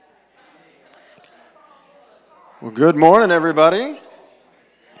Well, good morning, everybody.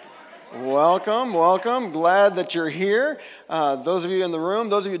 Welcome, welcome. Glad that you're here. Those of you in the room,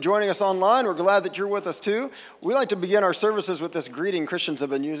 those of you joining us online, we're glad that you're with us too. We like to begin our services with this greeting Christians have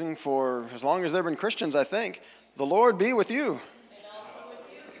been using for as long as they've been Christians, I think. The Lord be with you. And also with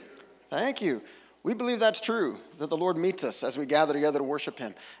you. Thank you. We believe that's true, that the Lord meets us as we gather together to worship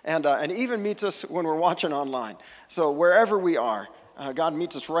Him, and even meets us when we're watching online. So wherever we are, God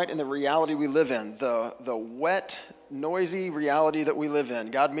meets us right in the reality we live in, the wet, noisy reality that we live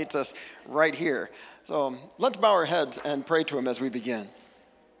in. God meets us right here. So let's bow our heads and pray to Him as we begin.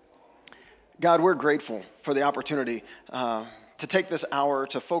 God, we're grateful for the opportunity to take this hour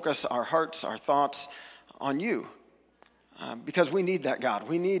to focus our hearts, our thoughts on You. Because we need that, God.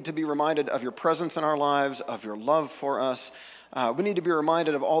 We need to be reminded of Your presence in our lives, of Your love for us. We need to be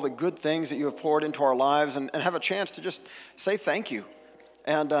reminded of all the good things that You have poured into our lives and have a chance to just say thank You.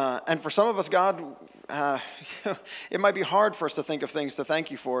 And for some of us, God, it might be hard for us to think of things to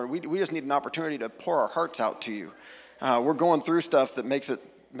thank You for. We just need an opportunity to pour our hearts out to You. We're going through stuff that makes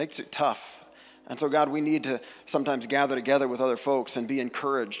it tough. And so, God, we need to sometimes gather together with other folks and be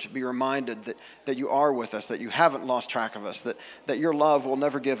encouraged, be reminded that You are with us, that You haven't lost track of us, that Your love will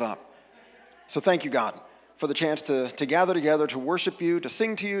never give up. So thank You, God, for the chance to gather together, to worship You, to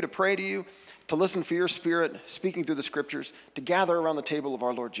sing to You, to pray to You, to listen for Your Spirit speaking through the Scriptures, to gather around the table of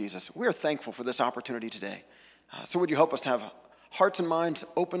our Lord Jesus. We are thankful for this opportunity today. So would You help us to have hearts and minds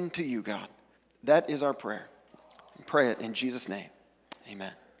open to You, God? That is our prayer. We pray it in Jesus' name.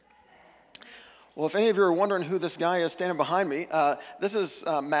 Amen. Well, if any of you are wondering who this guy is standing behind me, this is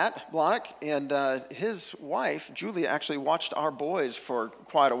Matt Blahnik, and his wife, Julie, actually watched our boys for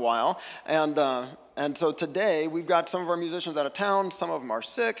quite a while. And so today, we've got some of our musicians out of town, some of them are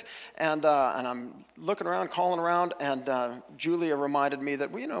sick, and I'm looking around, calling around, and Julia reminded me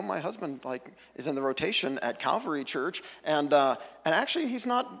that, well, you know, my husband is in the rotation at Calvary Church, and actually he's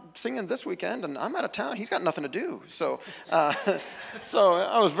not singing this weekend, and I'm out of town. He's got nothing to do. So so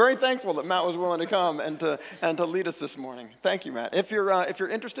I was very thankful that Matt was willing to come and to lead us this morning. Thank you, Matt. If you're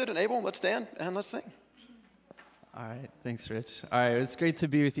interested and able, let's stand and let's sing. All right, thanks, Rich. All right, it's great to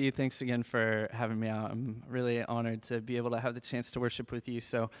be with you. Thanks again for having me out. I'm really honored to be able to have the chance to worship with you.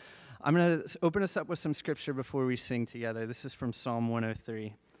 So I'm going to open us up with some scripture before we sing together. This is from Psalm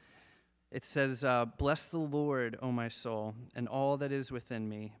 103. It says, "Bless the Lord, O my soul, and all that is within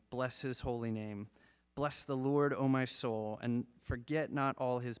me. Bless His holy name. Bless the Lord, O my soul, and forget not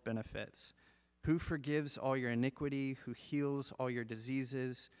all His benefits. Who forgives all your iniquity, who heals all your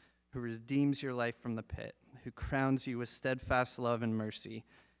diseases, who redeems your life from the pit, who crowns you with steadfast love and mercy,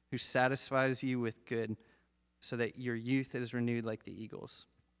 who satisfies you with good, so that your youth is renewed like the eagles.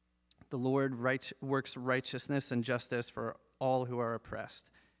 The Lord works righteousness and justice for all who are oppressed.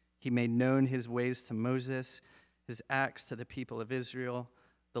 He made known His ways to Moses, His acts to the people of Israel.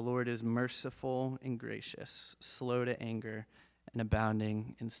 The Lord is merciful and gracious, slow to anger, and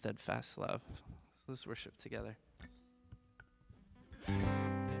abounding in steadfast love." So let's worship together.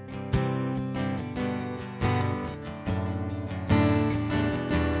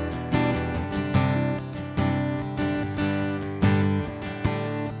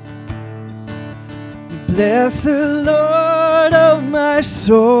 Bless the Lord, oh my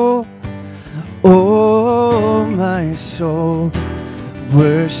soul, oh my soul.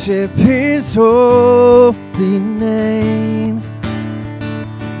 Worship His holy name.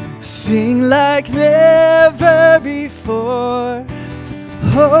 Sing like never before,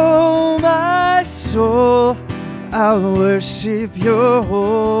 oh my soul. I'll worship Your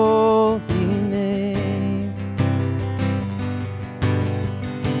holy name.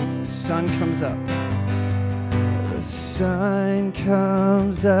 The sun comes up. The sun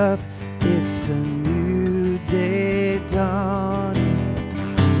comes up, it's a new day dawning.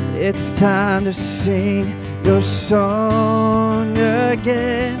 It's time to sing Your song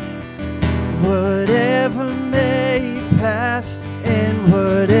again. Whatever may pass and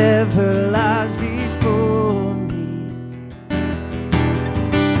whatever lies before me,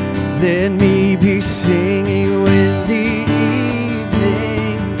 let me be singing when the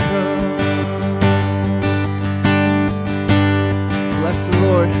evening comes. Bless the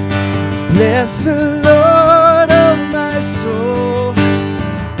Lord. Bless the Lord, oh my soul,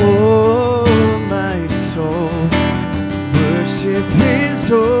 oh my soul. Worship His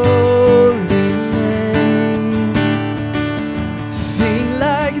holy name. Sing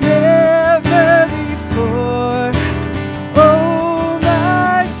like never before, oh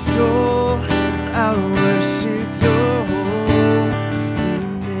my soul. I'll worship Your holy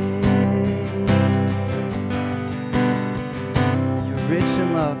name. You're rich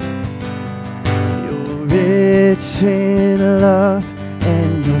in love. You're rich in love,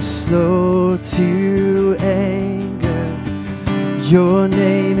 and you're slow to anger. Your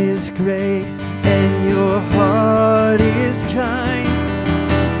name is great, and your heart is kind.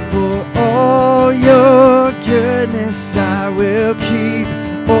 For all your goodness, I will keep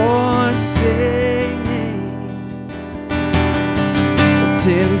on singing.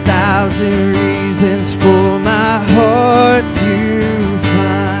 10,000 reasons for my heart to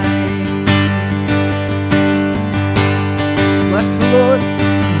find. Bless the Lord.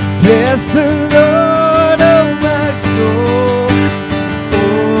 Bless the Lord, oh my soul.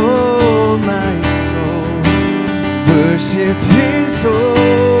 Oh my soul. Worship His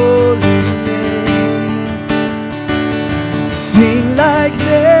holy name. Sing like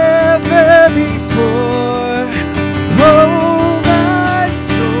never before. Oh my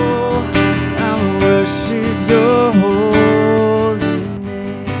soul, I worship your holy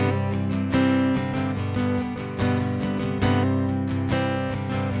name.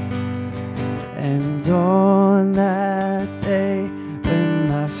 And on that day when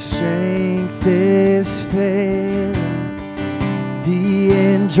my strength is failing, the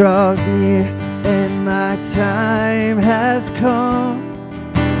end draws near and my time has come,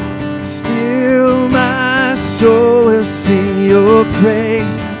 still my soul will sing your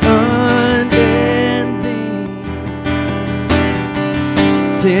praise unending.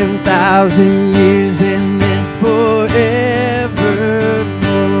 10,000 years and then forevermore.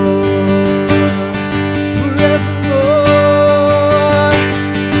 Forevermore.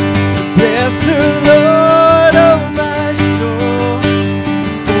 So bless the Lord, oh my soul.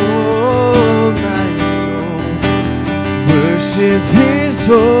 Oh my soul. Worship His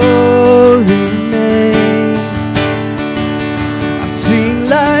holy name. I sing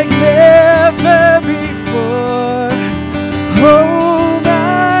like never before. Oh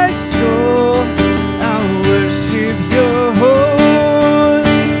my soul, I worship your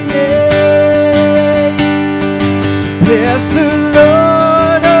holy name. So bless the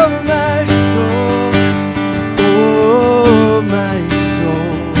Lord, oh my soul. Oh my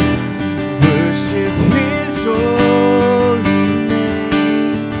soul, worship His holy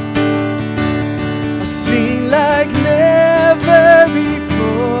name. I sing like never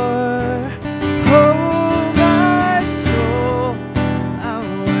before. Oh my soul, I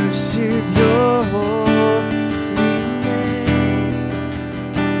worship your holy name.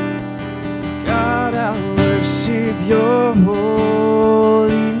 God, I worship your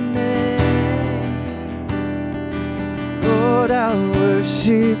holy name. Lord, I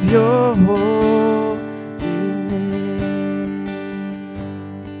worship your holy name.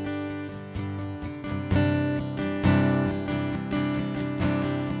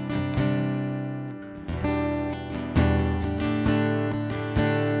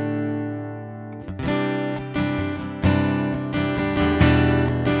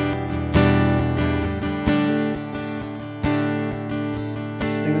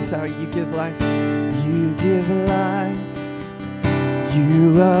 Sing us out. You give life. You give life.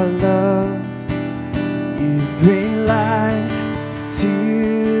 You are love. You bring light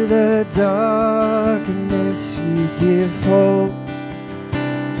to the darkness. You give hope.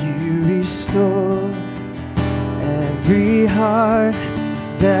 You restore every heart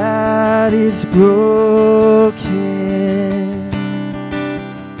that is broken.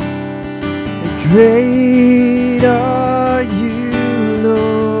 Great are you,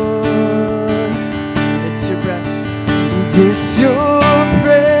 Lord. It's your breath. It's your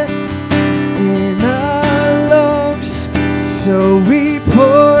breath in our lungs. So we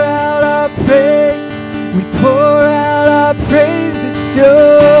pour out our praise. We pour out our praise. It's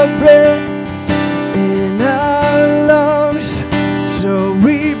your breath in our lungs. So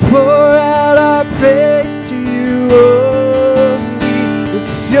we pour out our praise to you only.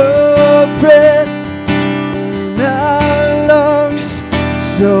 It's your breath in our lungs.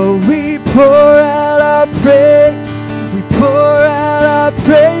 So we pour out our praise. We pour out our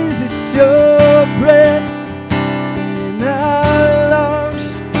praise. It's your breath in our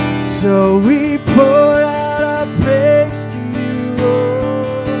lungs. So we pour out our praise to you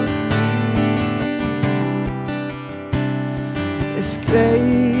only. It's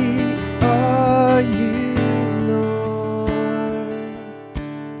great are you, Lord.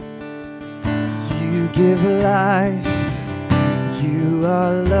 You give life. You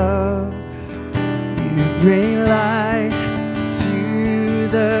are love. You bring light to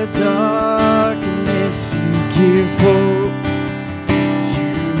the darkness. You give hope.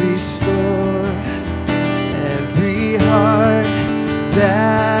 You restore every heart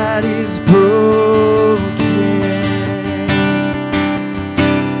that is broken.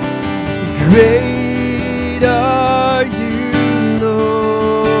 Great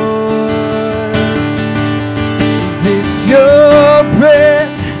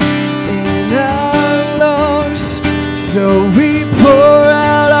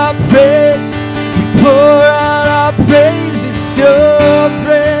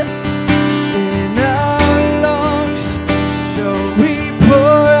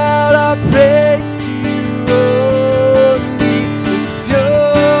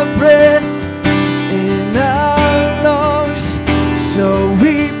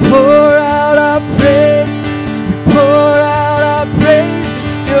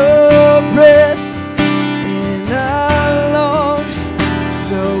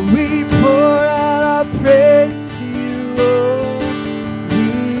So we pour out our praise to you,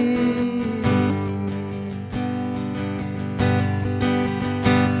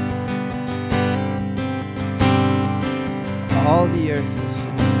 all the earth will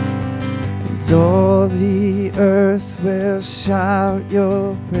sing, and all the earth will shout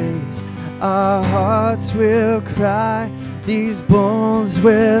your praise. Our hearts will cry, these bones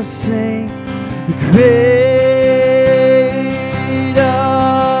will sing. Great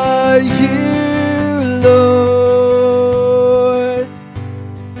are you, Lord.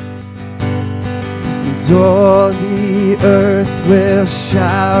 And all the earth will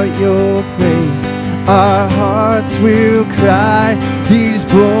shout your praise. Our hearts will cry, these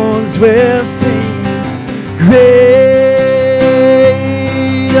bones will sing. Great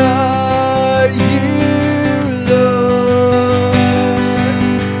are you, Lord.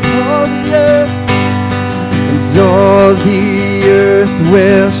 All the earth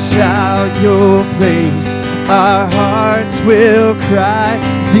will shout your praise. Our hearts will cry,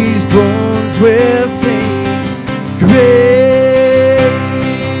 these bones will sing. Great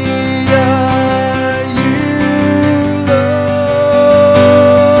are you, Lord.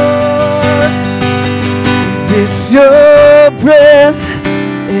 It's your breath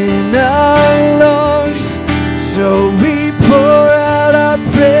in our lungs, so we pour out our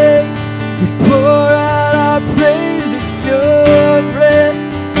praise. We pour out our praise. It's your breath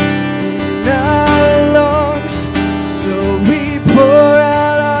in our lungs, so we pour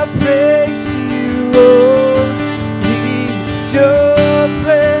out our praise to you, Lord. It's your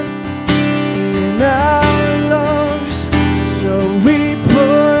breath in our lungs, so we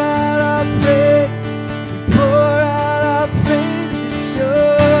pour out our praise. We pour out our praise. It's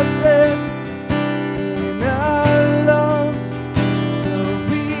your breath in our lungs, so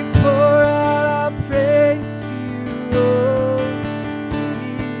we pour out our praise to you, Lord.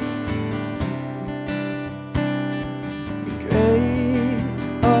 Great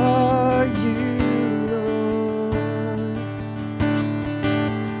are you, Lord.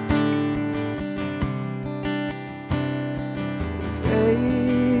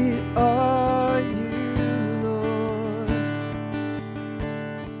 Great are you, Lord.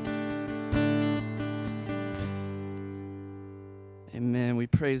 Amen. We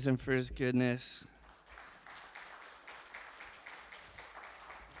praise him for his goodness.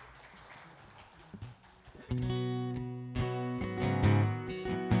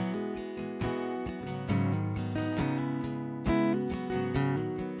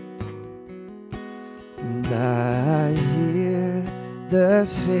 And I hear the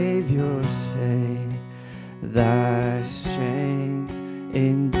Savior say, thy strength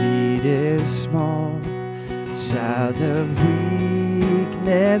indeed is small. Child of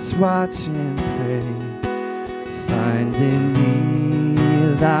weakness, watch and pray. Find in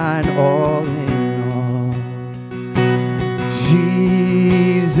me thine all in all.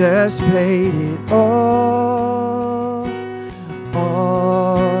 Jesus paid it all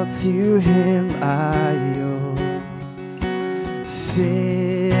to him I owe.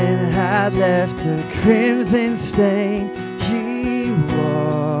 Sin had left a crimson stain, he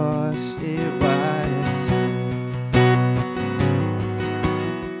washed it white as snow.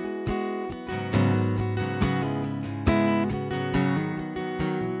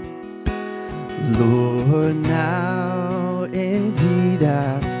 Lord, now indeed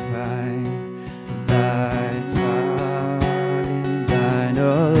I find thy power in thine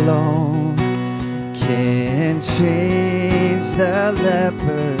alone can change the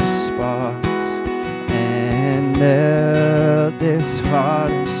leper's spots and melt this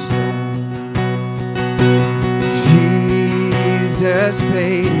heart of stone. Jesus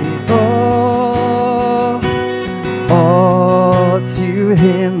paid it all to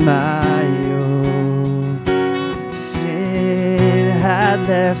him I owe. Sin had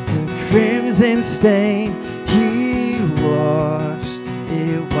left a crimson stain, he washed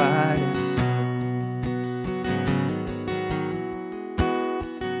it white as snow.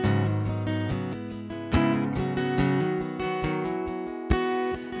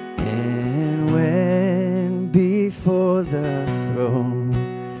 And when before the throne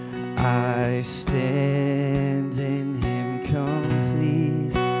I stand in him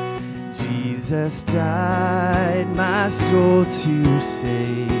complete, Jesus died my soul to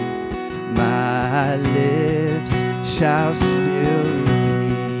save. My lips shall still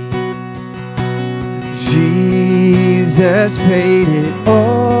repeat, Jesus paid it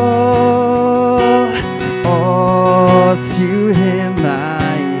all to him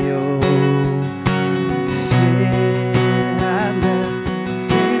I owe. Sin had left a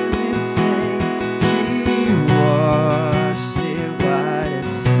crimson stain, he washed it white as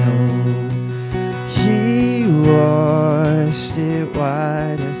washed it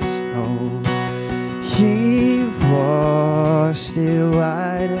white as snow. He washed it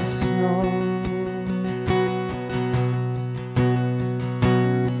white as snow.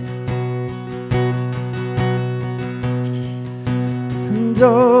 And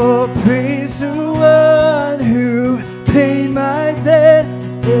oh, praise the one who paid my debt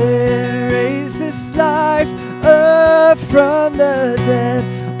and raised his life up from the dead.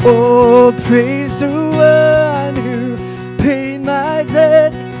 Oh, praise the one who paid my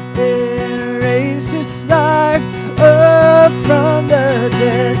debt and raised his life up from the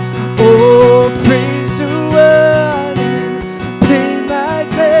dead. Oh, praise the one who paid my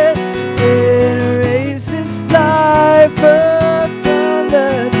debt and raised his life up from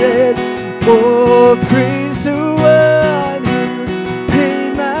the dead. Oh, praise the one who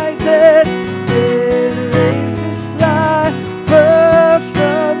paid my debt and raised his life up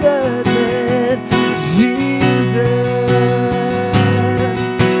from the dead. Jesus,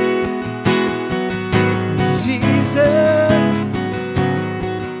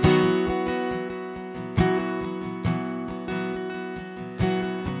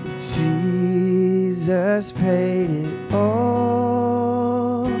 Jesus paid it all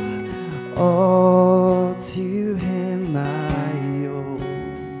to him I owe.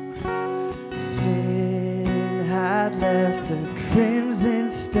 Sin had left a crimson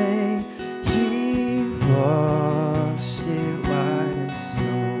stain, he washed it white as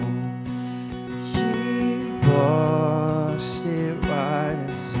snow. He washed it white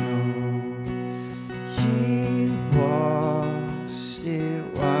as snow. He washed it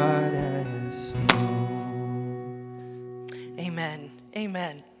white as snow. Amen.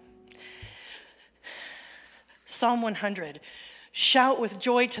 Amen. Psalm 100. Shout with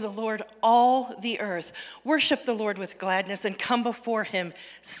joy to the Lord, all the earth. Worship the Lord with gladness and come before him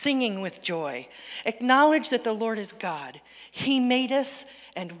singing with joy. Acknowledge that the Lord is God. He made us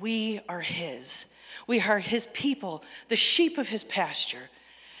and we are his. We are his people, the sheep of his pasture.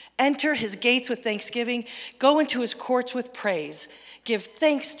 Enter his gates with thanksgiving. Go into his courts with praise. Give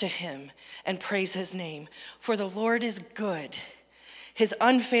thanks to him and praise his name. For the Lord is good. His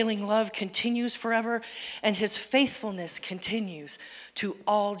unfailing love continues forever, and his faithfulness continues to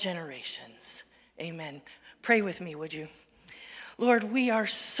all generations. Amen. Pray with me, would you? Lord, we are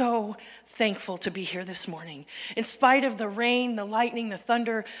so thankful to be here this morning. In spite of the rain, the lightning, the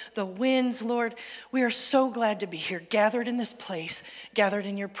thunder, the winds, Lord, we are so glad to be here, gathered in this place, gathered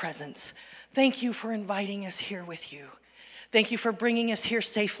in your presence. Thank you for inviting us here with you. Thank you for bringing us here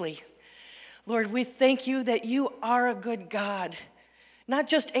safely. Lord, we thank you that you are a good God. Not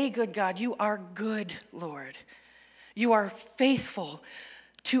just a good God, you are good, Lord. You are faithful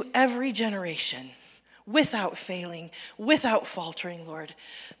to every generation, without failing, without faltering, Lord.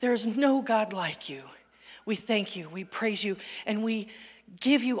 There is no God like you. We thank you, we praise you, and we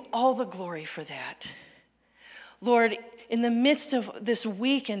give you all the glory for that. Lord, in the midst of this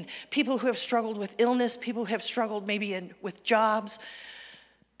week and people who have struggled with illness, people who have struggled maybe with jobs,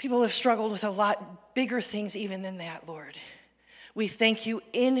 people who have struggled with a lot bigger things even than that, Lord. We thank you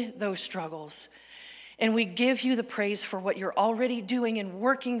in those struggles, and we give you the praise for what you're already doing and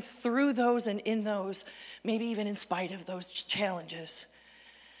working through those and in those, maybe even in spite of those challenges.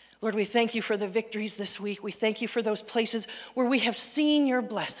 Lord, we thank you for the victories this week. We thank you for those places where we have seen your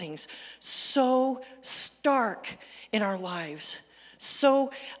blessings so stark in our lives,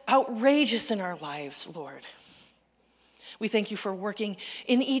 so outrageous in our lives, Lord. We thank you for working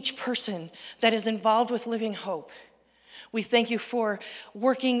in each person that is involved with Living Hope. We thank you for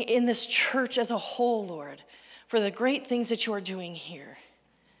working in this church as a whole, Lord, for the great things that you are doing here.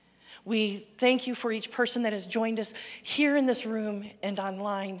 We thank you for each person that has joined us here in this room and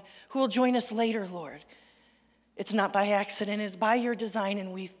online, who will join us later, Lord. It's not by accident, it's by your design,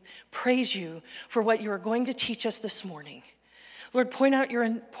 and we praise you for what you are going to teach us this morning. Lord, pour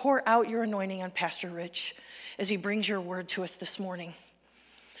out your anointing on Pastor Rich as he brings your word to us this morning.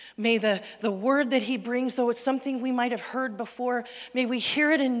 May the word that he brings, though it's something we might have heard before, may we hear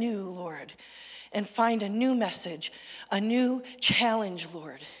it anew, Lord, and find a new message, a new challenge,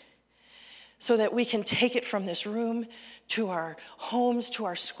 Lord, so that we can take it from this room to our homes, to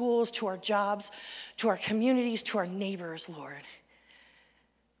our schools, to our jobs, to our communities, to our neighbors, Lord.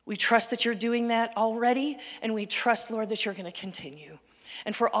 We trust that you're doing that already, and we trust, Lord, that you're going to continue.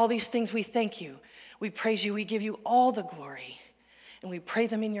 And for all these things, we thank you. We praise you. We give you all the glory. And we pray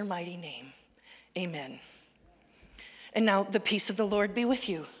them in your mighty name. Amen. And now the peace of the Lord be with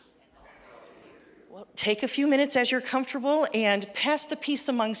you. Well, take a few minutes as you're comfortable and pass the peace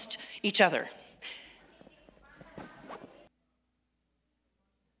amongst each other.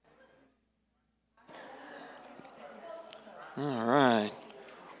 All right.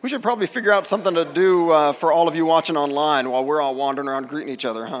 We should probably figure out something to do for all of you watching online while we're all wandering around greeting each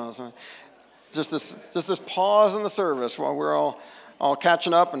other, huh? So just this pause in the service while we're all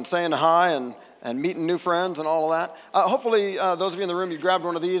catching up and saying hi and meeting new friends and all of that. Hopefully, those of you in the room, you grabbed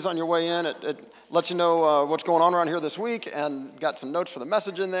one of these on your way in. It lets you know what's going on around here this week, and got some notes for the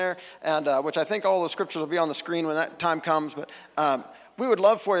message in there, and which I think all the scriptures will be on the screen when that time comes. But we would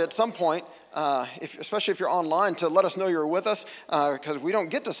love for you at some point, especially if you're online, to let us know you're with us, because we don't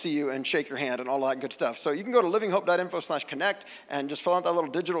get to see you and shake your hand and all that good stuff. So you can go to livinghope.info/connect and just fill out that little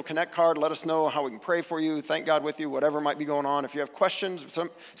digital connect card. Let us know how we can pray for you, thank God with you, whatever might be going on. If you have questions,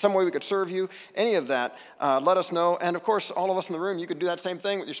 some way we could serve you, any of that, let us know. And of course, all of us in the room, you could do that same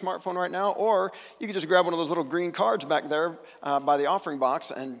thing with your smartphone right now, or you could just grab one of those little green cards back there by the offering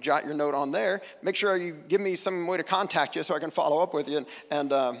box and jot your note on there. Make sure you give me some way to contact you so I can follow up with you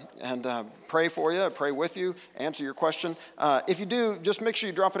and pray for you, pray with you, answer your question. If you do, just make sure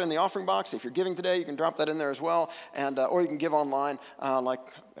you drop it in the offering box. If you're giving today, you can drop that in there as well, and or you can give online like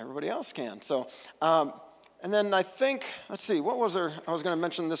everybody else can. So, and then I think, let's see, what was there I was going to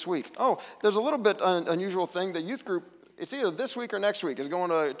mention this week? Oh, there's a little bit unusual thing. The youth group, it's either this week or next week, is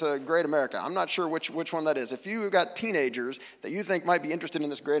going to Great America. I'm not sure which one that is. If you've got teenagers that you think might be interested in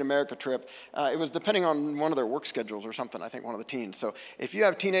this Great America trip, it was depending on one of their work schedules or something, I think one of the teens. So if you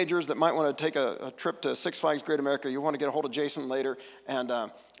have teenagers that might want to take a trip to Six Flags Great America, you want to get a hold of Jason later and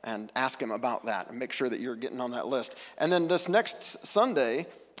ask him about that and make sure that you're getting on that list. And then this next Sunday,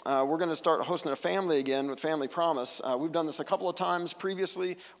 we're going to start hosting a family again with Family Promise. We've done this a couple of times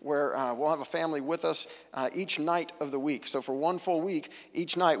previously where we'll have a family with us each night of the week. So for one full week,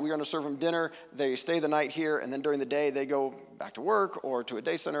 each night we're going to serve them dinner. They stay the night here, and then during the day they go back to work or to a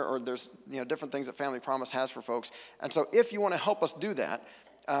day center, or there's different things that Family Promise has for folks. And so if you want to help us do that,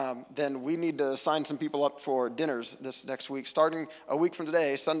 then we need to sign some people up for dinners this next week, starting a week from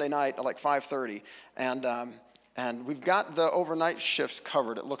today, Sunday night at like 5:30. And we've got the overnight shifts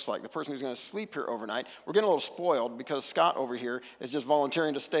covered, it looks like. The person who's going to sleep here overnight. We're getting a little spoiled because Scott over here is just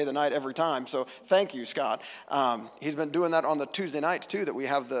volunteering to stay the night every time. So thank you, Scott. He's been doing that on the Tuesday nights, too, that we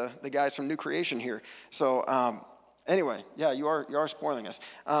have the guys from New Creation here. So anyway, yeah, you are spoiling us.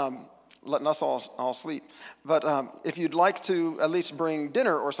 Letting us all sleep. But if you'd like to at least bring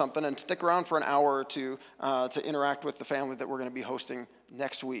dinner or something and stick around for an hour or two to interact with the family that we're going to be hosting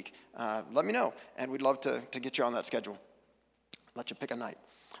next week, let me know, and we'd love to get you on that schedule. Let you pick a night.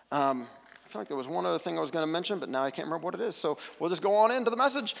 I feel like there was one other thing I was going to mention, but now I can't remember what it is, so we'll just go on into the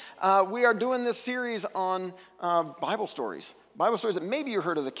message. We are doing this series on Bible stories. Bible stories that maybe you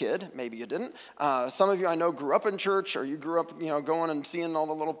heard as a kid, maybe you didn't. Some of you I know grew up in church, or you grew up, going and seeing all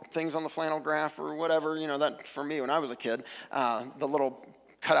the little things on the flannel graph or whatever. That for me when I was a kid, the little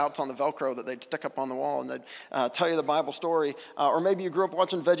cutouts on the Velcro that they'd stick up on the wall and they'd tell you the Bible story. Or maybe you grew up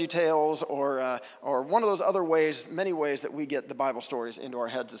watching VeggieTales or one of those other ways, many ways that we get the Bible stories into our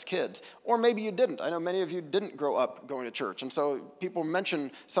heads as kids. Or maybe you didn't. I know many of you didn't grow up going to church. And so people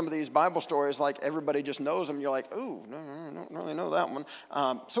mention some of these Bible stories like everybody just knows them. You're like, ooh, no, I don't really know that one.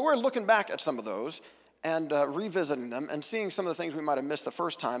 So we're looking back at some of those and revisiting them and seeing some of the things we might have missed the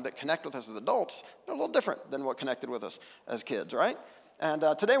first time that connect with us as adults. They're a little different than what connected with us as kids, right? And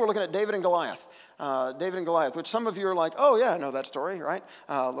today we're looking at David and Goliath. David and Goliath, which some of you are like, oh yeah, I know that story, right?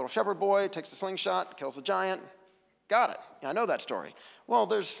 Little shepherd boy takes the slingshot, kills the giant. Got it. Yeah, I know that story. Well,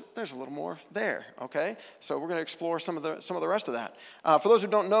 there's a little more there, okay? So we're going to explore some of the rest of that. For those who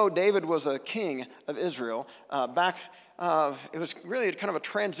don't know, David was a king of Israel. It was really kind of a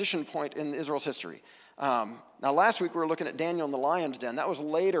transition point in Israel's history. Now, last week we were looking at Daniel and the lion's den. That was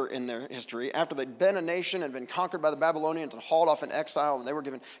later in their history, after they'd been a nation and been conquered by the Babylonians and hauled off in exile,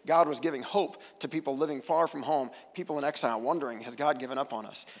 and God was giving hope to people living far from home, people in exile, wondering, has God given up on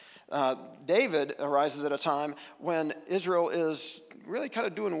us? David arises at a time when Israel is really kind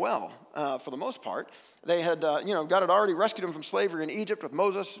of doing well, for the most part. They had, God had already rescued them from slavery in Egypt with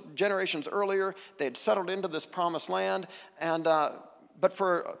Moses generations earlier. They had settled into this promised land, and but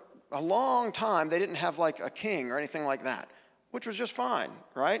for a long time, they didn't have like a king or anything like that, which was just fine,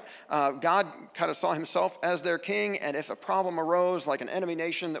 right? God kind of saw himself as their king, and if a problem arose, like an enemy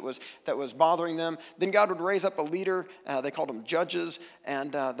nation that was bothering them, then God would raise up a leader. They called them judges,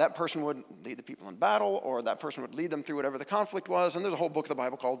 and that person would lead the people in battle, or that person would lead them through whatever the conflict was, and there's a whole book of the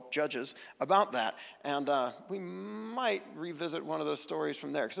Bible called Judges about that, and we might revisit one of those stories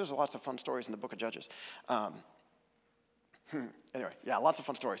from there, because there's lots of fun stories in the book of Judges. Anyway, yeah, lots of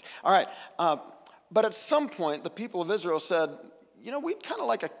fun stories. All right, but at some point, the people of Israel said, we'd kind of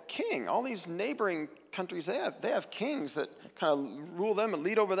like a king. All these neighboring countries, they have kings that kind of rule them and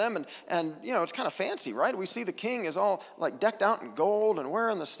lead over them, and it's kind of fancy, right? We see the king is all like decked out in gold and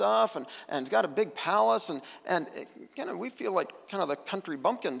wearing the stuff, and he's got a big palace, and we feel like kind of the country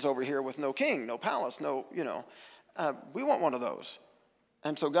bumpkins over here with no king, no palace, we want one of those.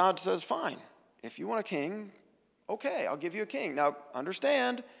 And so God says, fine, if you want a king, okay, I'll give you a king. Now,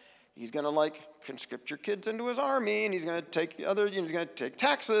 understand, he's going to conscript your kids into his army, and he's going to take he's going to take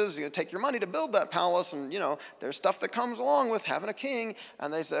taxes, he's going to take your money to build that palace, and there's stuff that comes along with having a king.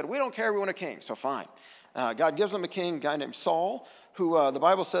 And they said, we don't care, we want a king. So fine. God gives them a king, a guy named Saul, who the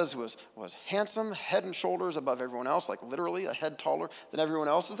Bible says was handsome, head and shoulders above everyone else, like literally a head taller than everyone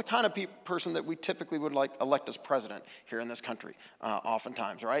else. Is the kind of person that we typically would elect as president here in this country,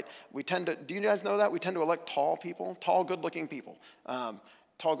 oftentimes, right? We tend to, do you guys know that? We tend to elect tall people, tall, good-looking people.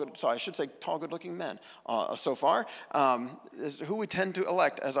 Tall, good-looking men so far, is who we tend to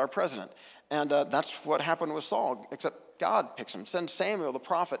elect as our president. And that's what happened with Saul, except God picks him, sends Samuel the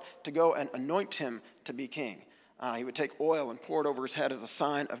prophet to go and anoint him to be king. He would take oil and pour it over his head as a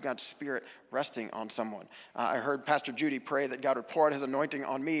sign of God's Spirit resting on someone. I heard Pastor Judy pray that God would pour out his anointing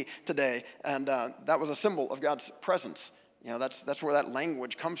on me today, and that was a symbol of God's presence. That's where that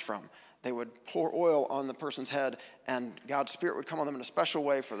language comes from. They would pour oil on the person's head, and God's Spirit would come on them in a special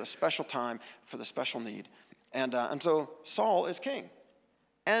way for the special time, for the special need. And so Saul is king.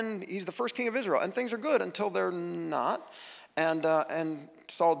 And he's the first king of Israel. And things are good until they're not. And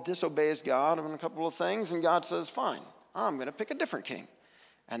Saul disobeys God on a couple of things, and God says, fine, I'm going to pick a different king.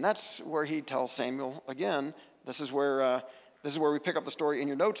 And that's where he tells Samuel, again, this is where we pick up the story in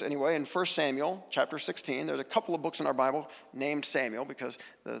your notes anyway, in 1 Samuel chapter 16. There's a couple of books in our Bible named Samuel because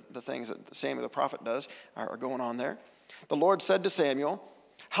the things that Samuel the prophet does are going on there. The Lord said to Samuel,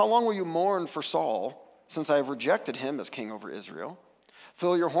 how long will you mourn for Saul, since I have rejected him as king over Israel?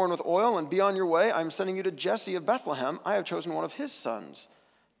 Fill your horn with oil and be on your way. I'm sending you to Jesse of Bethlehem. I have chosen one of his sons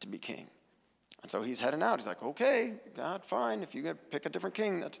to be king. And so he's heading out. He's like, okay, God, fine. If you pick a different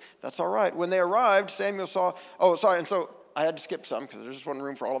king, that's all right. When they arrived, Samuel saw, and so I had to skip some because there's just one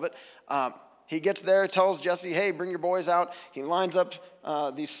room for all of it. He gets there, tells Jesse, hey, bring your boys out. He lines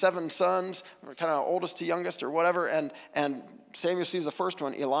up these 7 sons, kind of oldest to youngest or whatever, and Samuel sees the first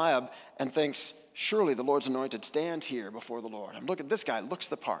one, Eliab, and thinks, surely the Lord's anointed stands here before the Lord. And look at this guy, looks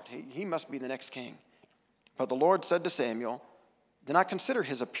the part. He must be the next king. But the Lord said to Samuel, do not consider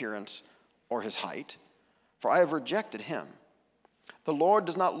his appearance or his height, for I have rejected him. The Lord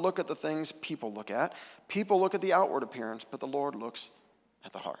does not look at the things people look at. People look at the outward appearance, but the Lord looks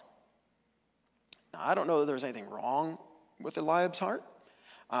at the heart. Now, I don't know that there's anything wrong with Eliab's heart.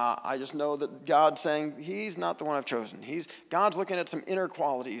 I just know that God's saying, he's not the one I've chosen. God's looking at some inner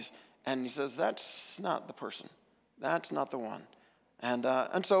qualities, and he says, that's not the person. That's not the one.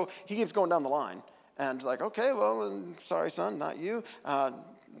 And so he keeps going down the line. And it's like, okay, well, sorry, son, not you.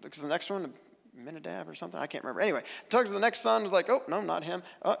 Looks at the next one, Minadab or something. I can't remember. Anyway, talks to the next son. Is like, oh, no, not him.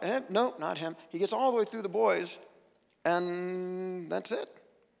 No, not him. He gets all the way through the boys, and that's it.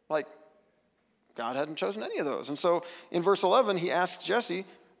 God hadn't chosen any of those. And so in verse 11, he asks Jesse,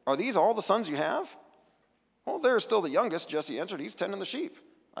 are these all the sons you have? Well, they're still the youngest, Jesse answered. He's tending the sheep.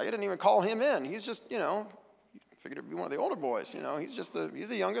 I didn't even call him in. He's just, figured it'd be one of the older boys. He's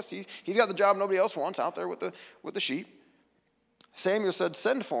the youngest. He's got the job nobody else wants out there with the sheep. Samuel said,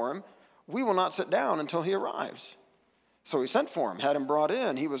 send for him. We will not sit down until he arrives. So he sent for him, had him brought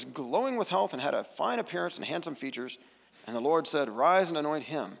in. He was glowing with health and had a fine appearance and handsome features. And the Lord said, rise and anoint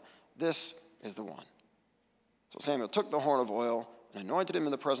him. This is the one. So Samuel took the horn of oil and anointed him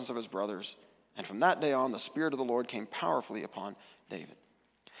in the presence of his brothers. And from that day on, the Spirit of the Lord came powerfully upon David.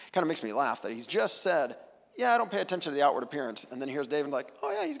 Kind of makes me laugh that he's just said, yeah, I don't pay attention to the outward appearance. And then here's David like,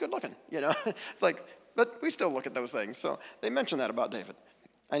 oh yeah, he's good looking. It's like, but we still look at those things. So they mention that about David.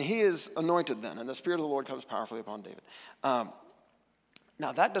 And he is anointed then, and the Spirit of the Lord comes powerfully upon David.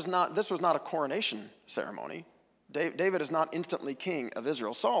 Now this was not a coronation ceremony. David is not instantly king of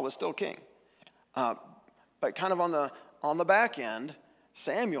Israel. Saul is still king. But kind of on the back end,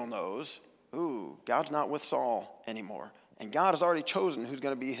 Samuel knows, God's not with Saul anymore. And God has already chosen who's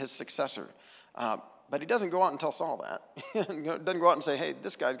going to be his successor. But he doesn't go out and tell Saul that. He doesn't go out and say, hey,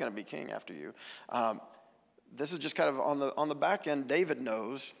 this guy's going to be king after you. This is just kind of on the back end, David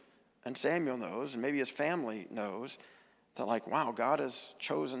knows, and Samuel knows, and maybe his family knows, that wow, God has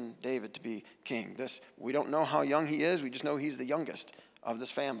chosen David to be king. We don't know how young he is. We just know he's the youngest of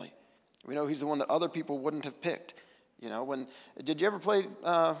this family. We know he's the one that other people wouldn't have picked. Did you ever play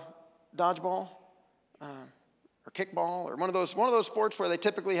dodgeball? or kickball or one of those sports where they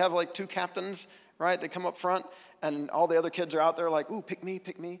typically have like two captains, right? They come up front and all the other kids are out there like, ooh, pick me,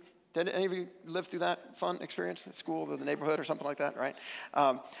 pick me. Did any of you live through that fun experience at school or the neighborhood or something like that, right?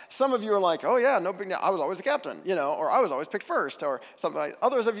 Some of you are like, oh yeah, no big deal. I was always the captain, or I was always picked first or something like that.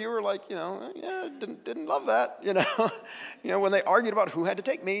 Others of you were like, yeah, didn't love that, when they argued about who had to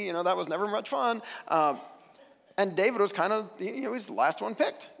take me, that was never much fun. And David was kind of, he was the last one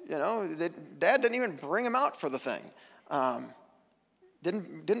picked, Dad didn't even bring him out for the thing.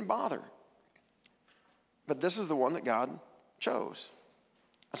 Didn't bother. But this is the one that God chose.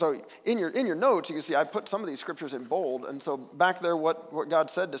 So in your notes, you can see I put some of these scriptures in bold. And so back there, what God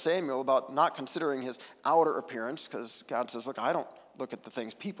said to Samuel about not considering his outer appearance, because God says, look, I don't look at the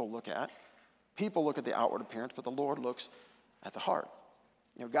things people look at. People look at the outward appearance, but the Lord looks at the heart.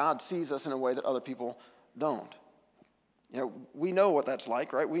 God sees us in a way that other people don't. We know what that's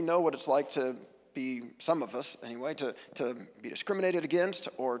like, right? We know what it's like to be, some of us anyway, to be discriminated against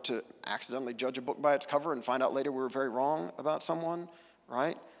or to accidentally judge a book by its cover and find out later we were very wrong about someone.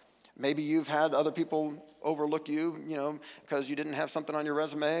 Right? Maybe you've had other people overlook you, because you didn't have something on your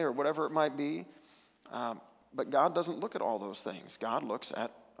resume or whatever it might be. But God doesn't look at all those things. God looks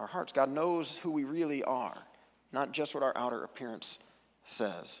at our hearts. God knows who we really are, not just what our outer appearance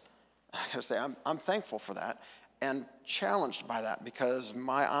says. And I got to say, I'm thankful for that and challenged by that because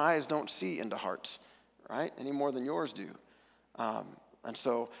my eyes don't see into hearts, right, any more than yours do. And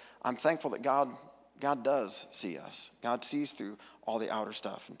so I'm thankful that God does see us. God sees through all the outer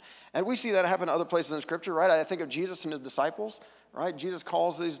stuff. And we see that happen in other places in Scripture, right? I think of Jesus and his disciples, right? Jesus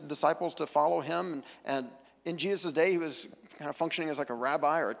calls these disciples to follow him. And in Jesus' day, he was kind of functioning as like a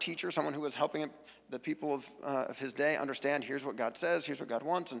rabbi or a teacher, someone who was helping the people of his day understand, here's what God says, here's what God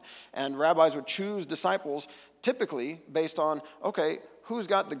wants. And rabbis would choose disciples typically based on, okay, who's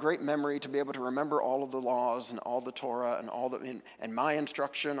got the great memory to be able to remember all of the laws and all the Torah and my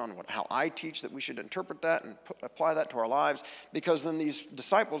instruction on how I teach that we should interpret that and apply that to our lives, because then these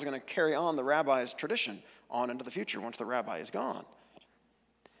disciples are going to carry on the rabbi's tradition on into the future once the rabbi is gone.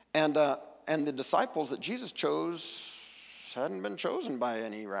 And the disciples that Jesus chose hadn't been chosen by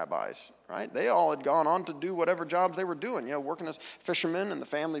any rabbis, right? They all had gone on to do whatever jobs they were doing, working as fishermen in the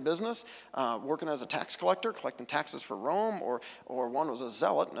family business, working as a tax collector, collecting taxes for Rome, or one was a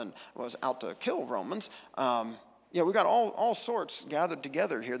zealot and was out to kill Romans. We've got all sorts gathered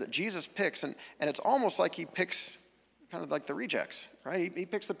together here that Jesus picks, and it's almost like he picks kind of like the rejects, right? He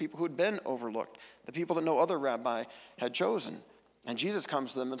picks the people who had been overlooked, the people that no other rabbi had chosen. And Jesus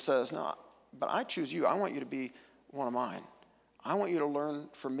comes to them and says, no, but I choose you. I want you to be one of mine. I want you to learn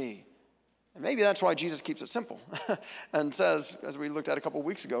from me. And maybe that's why Jesus keeps it simple and says, as we looked at a couple of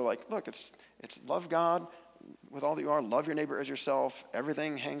weeks ago, like, look, it's love God with all that you are, love your neighbor as yourself.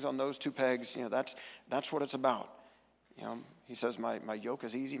 Everything hangs on those two pegs. That's what it's about. He says, my yoke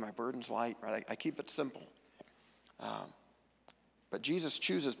is easy, my burden's light, right? I keep it simple. But Jesus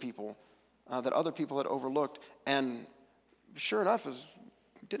chooses people that other people had overlooked, and sure enough,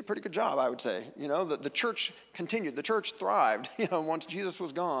 did a pretty good job, I would say. The church continued. The church thrived, once Jesus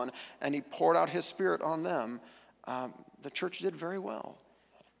was gone and he poured out his Spirit on them. The church did very well.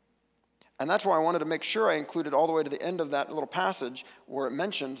 And that's why I wanted to make sure I included all the way to the end of that little passage where it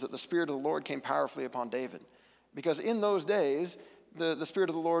mentions that the Spirit of the Lord came powerfully upon David. Because in those days, the Spirit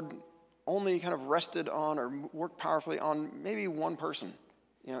of the Lord only kind of rested on or worked powerfully on maybe one person,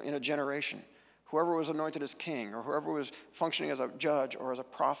 in a generation. Whoever was anointed as king or whoever was functioning as a judge or as a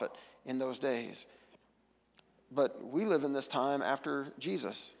prophet in those days. But we live in this time after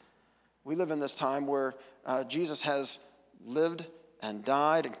Jesus. We live in this time where Jesus has lived and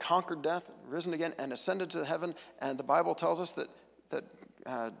died and conquered death, and risen again and ascended to heaven. And the Bible tells us that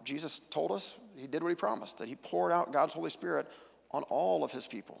Jesus told us he did what he promised, that he poured out God's Holy Spirit on all of his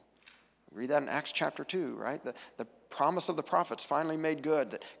people. Read that in Acts chapter 2, right? The promise of the prophets finally made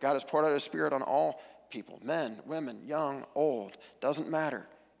good, that God has poured out his Spirit on all people, men, women, young, old, doesn't matter.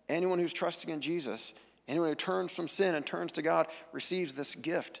 Anyone who's trusting in Jesus, anyone who turns from sin and turns to God receives this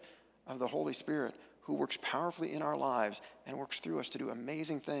gift of the Holy Spirit who works powerfully in our lives and works through us to do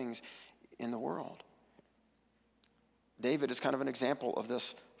amazing things in the world. David is kind of an example of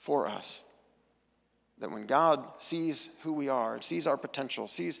this for us. That when God sees who we are, sees our potential,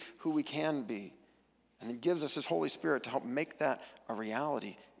 sees who we can be, and then gives us his Holy Spirit to help make that a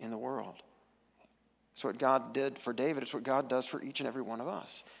reality in the world. It's what God did for David. It's what God does for each and every one of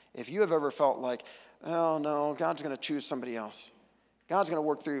us. If you have ever felt like, oh no, God's going to choose somebody else. God's going to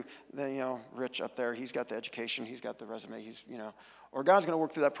work through the, Rich up there. He's got the education. He's got the resume. Or God's going to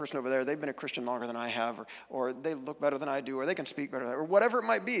work through that person over there. They've been a Christian longer than I have, or they look better than I do, or they can speak better than I do, or whatever it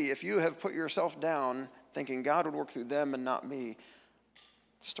might be. If you have put yourself down thinking God would work through them and not me.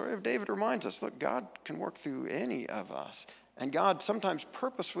 The story of David reminds us, look, God can work through any of us. And God sometimes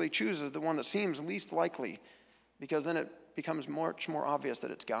purposefully chooses the one that seems least likely, because then it becomes much more obvious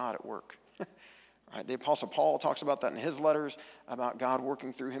that it's God at work. Right? The Apostle Paul talks about that in his letters, about God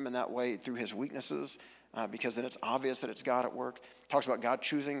working through him in that way, through his weaknesses, because then it's obvious that it's God at work. Talks about God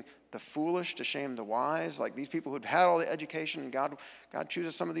choosing the foolish to shame the wise, like these people who'd had all the education, and God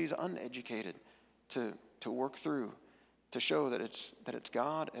chooses some of these uneducated to work through, to show that it's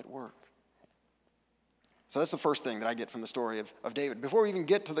God at work. So that's the first thing that I get from the story of David. Before we even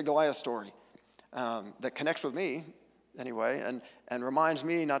get to the Goliath story, that connects with me anyway, and reminds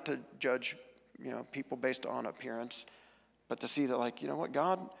me not to judge people based on appearance, but to see that, like, you know what,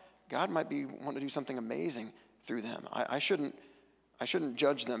 God might be wanting to do something amazing through them. I shouldn't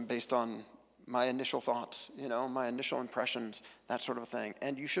judge them based on my initial thoughts, my initial impressions, that sort of thing.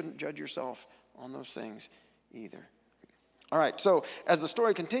 And you shouldn't judge yourself on those things either. All right, so as the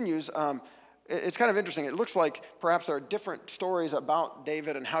story continues, it's kind of interesting. It looks like perhaps there are different stories about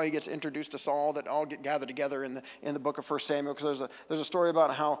David and how he gets introduced to Saul that all get gathered together in the book of 1 Samuel, because there's a story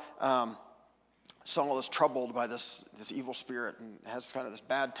about how Saul is troubled by this evil spirit and has kind of this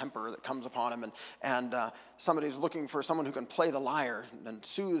bad temper that comes upon him, and somebody's looking for someone who can play the lyre and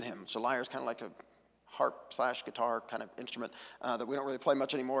soothe him. So lyre is kind of like a harp/guitar kind of instrument that we don't really play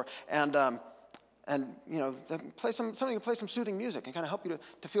much anymore, and somebody can play some soothing music and kind of help you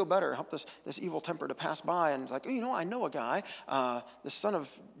to feel better, help this evil temper to pass by. And it's like, I know a guy, the son of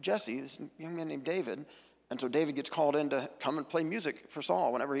Jesse, this young man named David. And so David gets called in to come and play music for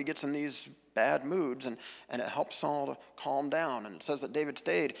Saul whenever he gets in these bad moods, and it helps Saul to calm down. And it says that David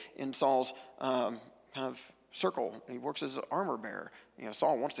stayed in Saul's kind of circle. He works as an armor bearer.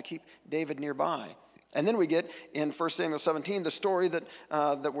 Saul wants to keep David nearby. And then we get in 1 Samuel 17 the story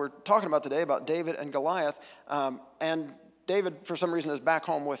that we're talking about today, about David and Goliath. And David, for some reason, is back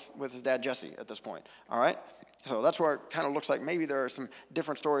home with his dad Jesse at this point. All right? So that's where it kind of looks like maybe there are some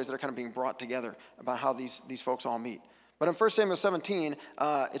different stories that are kind of being brought together about how these folks all meet. But in 1 Samuel 17,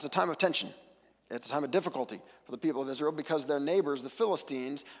 it's a time of tension. It's a time of difficulty for the people of Israel, because their neighbors, the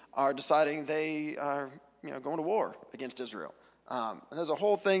Philistines, are deciding they are going to war against Israel. And there's a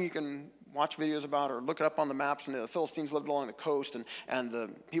whole thing you can watch videos about or look it up on the maps. And the Philistines lived along the coast, and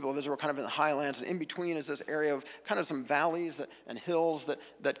the people of Israel kind of in the highlands. And in between is this area of kind of some valleys and hills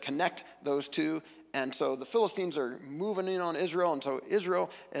that connect those two. And so the Philistines are moving in on Israel. And so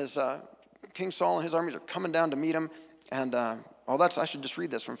Israel, as King Saul and his armies are coming down to meet him. And I should just read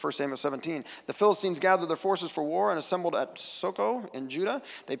this from 1 Samuel 17. The Philistines gathered their forces for war and assembled at Soko in Judah.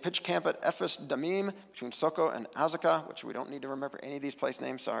 They pitched camp at Ephes Damim between Soko and Azekah, which we don't need to remember any of these place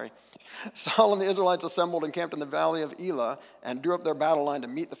names, sorry. Saul and the Israelites assembled and camped in the valley of Elah and drew up their battle line to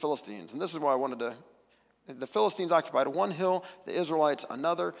meet the Philistines. And this is why I wanted to. The Philistines occupied one hill, the Israelites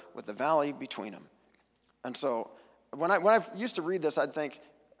another, with the valley between them. And so when I used to read this, I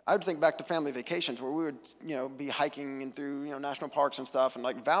would think back to family vacations where we would, be hiking and through, national parks and stuff. And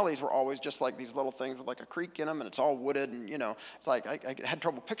like valleys were always just like these little things with like a creek in them, and it's all wooded. And, it's like I had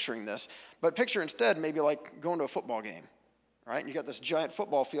trouble picturing this. But picture instead maybe like going to a football game, right? And you got this giant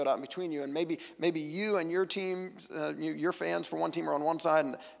football field out in between you. And maybe you and your team, your fans for one team are on one side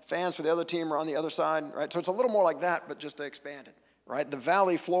and the fans for the other team are on the other side, right? So it's a little more like that, but just expanded. Right, the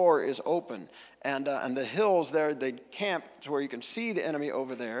valley floor is open, and the hills there, they camp to where you can see the enemy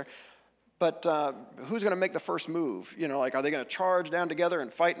over there. But who's going to make the first move? Are they going to charge down together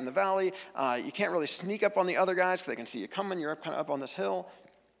and fight in the valley? You can't really sneak up on the other guys because they can see you coming. You're kind of up on this hill.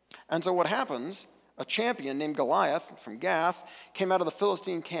 And so what happens, a champion named Goliath from Gath came out of the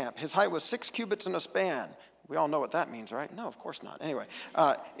Philistine camp. His height was 6 cubits and a span. We all know what that means, right? No, of course not. Anyway,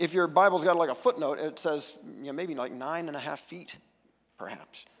 if your Bible's got like a footnote, it says maybe like 9.5 feet.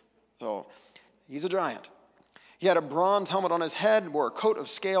 Perhaps. So he's a giant. He had a bronze helmet on his head, wore a coat of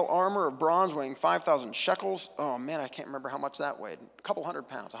scale armor of bronze weighing 5,000 shekels. Oh man, I can't remember how much that weighed. A couple 100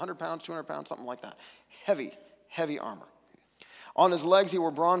 pounds, 100 pounds, 200 pounds, something like that. Heavy, heavy armor. On his legs he wore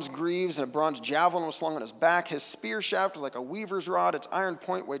bronze greaves, and a bronze javelin was slung on his back. His spear shaft was like a weaver's rod. Its iron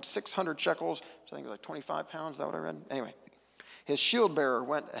point weighed 600 shekels, which I think was like 25 pounds. Is that what I read? Anyway. His shield bearer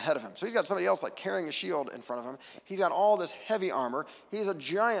went ahead of him. So he's got somebody else like carrying a shield in front of him. He's got all this heavy armor. He's a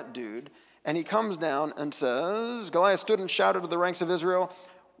giant dude. And he comes down and says, Goliath stood and shouted to the ranks of Israel,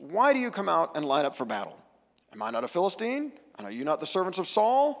 "Why do you come out and line up for battle? Am I not a Philistine? And are you not the servants of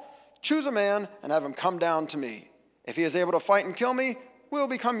Saul? Choose a man and have him come down to me. If he is able to fight and kill me, we'll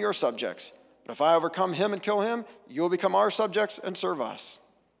become your subjects. But if I overcome him and kill him, you'll become our subjects and serve us."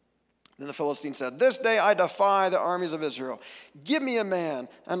 Then the Philistine said, "This day I defy the armies of Israel. Give me a man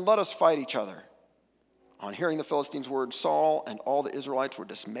and let us fight each other." On hearing the Philistines' words, Saul and all the Israelites were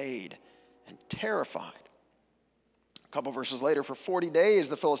dismayed and terrified. A couple verses later, for 40 days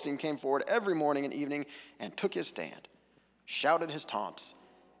the Philistine came forward every morning and evening and took his stand, shouted his taunts,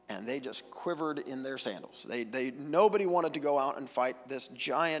 and they just quivered in their sandals. Nobody wanted to go out and fight this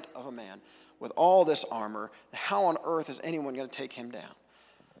giant of a man with all this armor. How on earth is anyone going to take him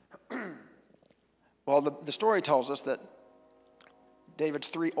down? Well, the story tells us that David's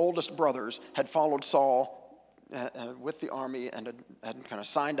 3 oldest brothers had followed Saul with the army and had kind of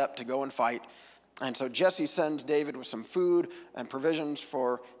signed up to go and fight. And so Jesse sends David with some food and provisions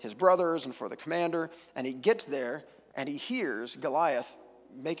for his brothers and for the commander. And he gets there and he hears Goliath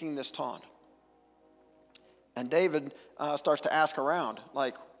making this taunt. And David starts to ask around,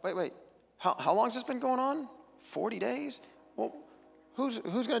 like, wait, how long has this been going on? 40 days? Well, who's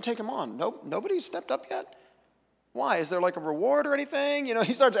going to take him on? Nobody's stepped up yet? Why? Is there like a reward or anything?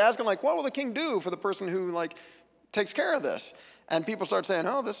 He starts asking, like, what will the king do for the person who, like, takes care of this? And people start saying,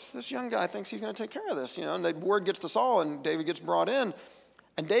 oh, this young guy thinks he's going to take care of this. And the word gets to Saul, and David gets brought in.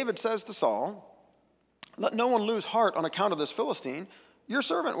 And David says to Saul, let no one lose heart on account of this Philistine. Your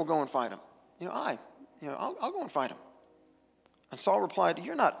servant will go and fight him. I'll go and fight him. And Saul replied,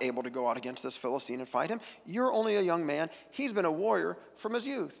 you're not able to go out against this Philistine and fight him. You're only a young man. He's been a warrior from his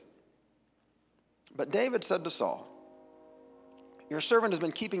youth. But David said to Saul, your servant has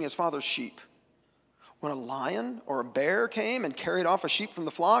been keeping his father's sheep. When a lion or a bear came and carried off a sheep from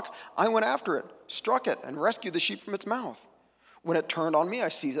the flock, I went after it, struck it, and rescued the sheep from its mouth. When it turned on me, I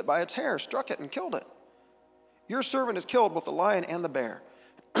seized it by its hair, struck it, and killed it. Your servant has killed both the lion and the bear.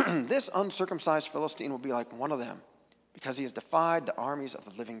 This uncircumcised Philistine will be like one of them, because he has defied the armies of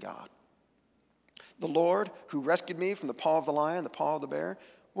the living God. The Lord, who rescued me from the paw of the lion, the paw of the bear,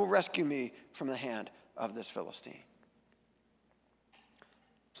 will rescue me from the hand of this Philistine.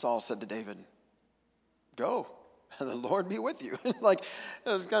 Saul said to David, go, and the Lord be with you. Like,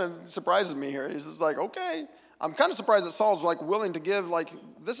 it kind of surprises me here. He's just like, okay. I'm kind of surprised that Saul's like willing to give, like,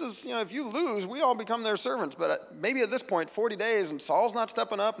 this is, if you lose, we all become their servants. But maybe at this point, 40 days, and Saul's not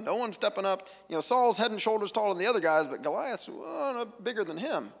stepping up, no one's stepping up. Saul's head and shoulders taller than the other guys, but Goliath's bigger than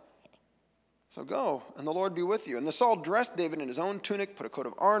him. So go, and the Lord be with you. And the Saul dressed David in his own tunic, put a coat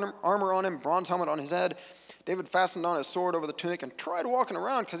of armor on him, bronze helmet on his head. David fastened on his sword over the tunic and tried walking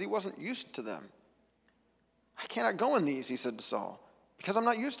around because he wasn't used to them. I cannot go in these, he said to Saul, because I'm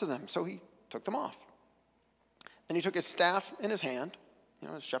not used to them. So he took them off. Then he took his staff in his hand,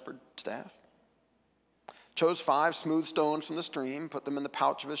 his shepherd staff, chose 5 smooth stones from the stream, put them in the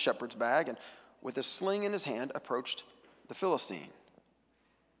pouch of his shepherd's bag, and with a sling in his hand approached the Philistine.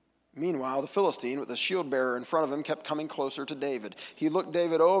 Meanwhile, the Philistine, with the shield bearer in front of him, kept coming closer to David. He looked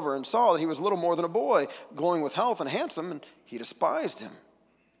David over and saw that he was little more than a boy, glowing with health and handsome, and he despised him.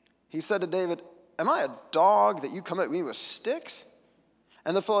 He said to David, am I a dog that you come at me with sticks?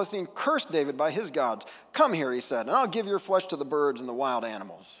 And the Philistine cursed David by his gods. Come here, he said, and I'll give your flesh to the birds and the wild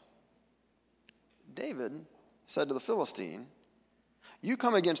animals. David said to the Philistine, you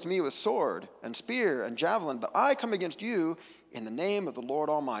come against me with sword and spear and javelin, but I come against you in the name of the Lord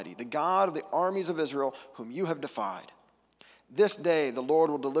Almighty, the God of the armies of Israel, whom you have defied. This day the Lord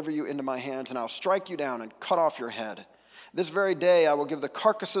will deliver you into my hands, and I'll strike you down and cut off your head. This very day I will give the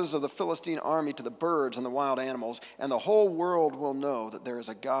carcasses of the Philistine army to the birds and the wild animals, and the whole world will know that there is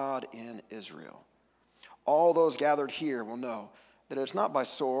a God in Israel. All those gathered here will know that it's not by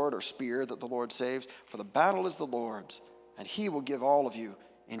sword or spear that the Lord saves, for the battle is the Lord's, and he will give all of you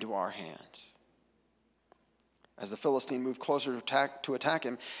into our hands. As the Philistine moved closer to attack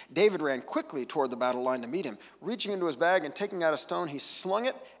him, David ran quickly toward the battle line to meet him. Reaching into his bag and taking out a stone, he slung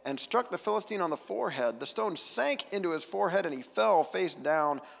it and struck the Philistine on the forehead. The stone sank into his forehead, and he fell face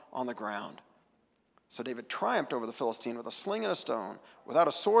down on the ground. So David triumphed over the Philistine with a sling and a stone. Without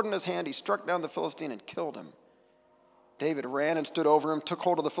a sword in his hand, he struck down the Philistine and killed him. David ran and stood over him, took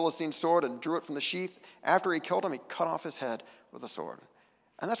hold of the Philistine's sword and drew it from the sheath. After he killed him, he cut off his head with a sword.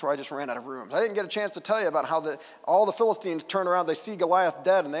 And that's where I just ran out of rooms. I didn't get a chance to tell you about how all the Philistines turn around. They see Goliath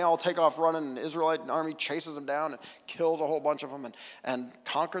dead, and they all take off running, and the Israelite army chases them down and kills a whole bunch of them and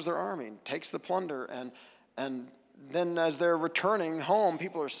conquers their army and takes the plunder. And then as they're returning home,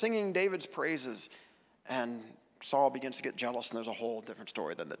 people are singing David's praises. And Saul begins to get jealous, and there's a whole different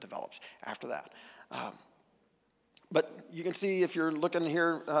story then that develops after that. But you can see, if you're looking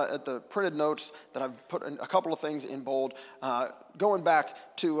here at the printed notes, that I've put a couple of things in bold. Going back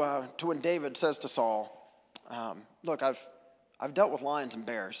to when David says to Saul, look, I've dealt with lions and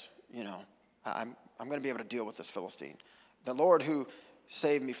bears. I'm going to be able to deal with this Philistine. The Lord who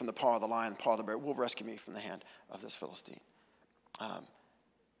saved me from the paw of the lion, the paw of the bear, will rescue me from the hand of this Philistine.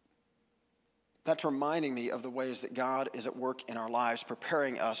 that's reminding me of the ways that God is at work in our lives,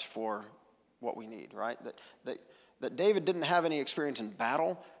 preparing us for what we need, right? That David didn't have any experience in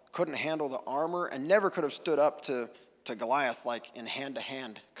battle, couldn't handle the armor, and never could have stood up to Goliath like in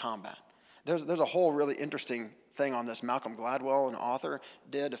hand-to-hand combat. There's a whole really interesting thing on this. Malcolm Gladwell, an author,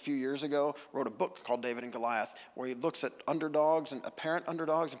 did a few years ago, wrote a book called David and Goliath, where he looks at underdogs and apparent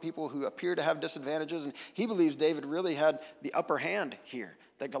underdogs and people who appear to have disadvantages, and he believes David really had the upper hand here,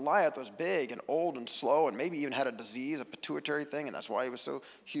 that Goliath was big and old and slow and maybe even had a disease, a pituitary thing, and that's why he was so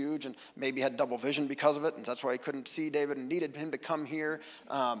huge, and maybe had double vision because of it, and that's why he couldn't see David and needed him to come here,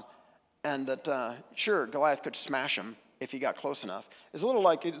 and that, sure, Goliath could smash him if he got close enough. It's a little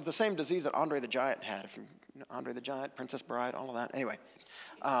like the same disease that Andre the Giant had. If you know, Andre the Giant, Princess Bride, all of that. Anyway,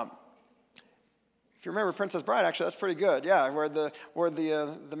 if you remember Princess Bride, actually, that's pretty good. Yeah, where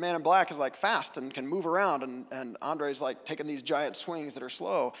the man in black is like fast and can move around, and Andre's like taking these giant swings that are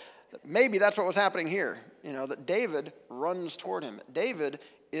slow. Maybe that's what was happening here. You know, that David runs toward him. David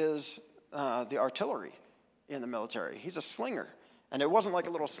is the artillery in the military. He's a slinger. And it wasn't like a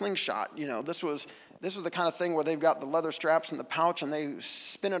little slingshot, you know. This was the kind of thing where they've got the leather straps in the pouch and they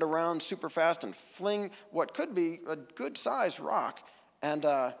spin it around super fast and fling what could be a good-sized rock. And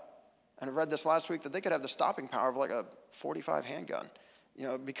I read this last week that they could have the stopping power of like a .45 handgun, you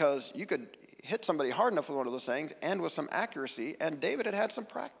know, because you could hit somebody hard enough with one of those things and with some accuracy. And David had some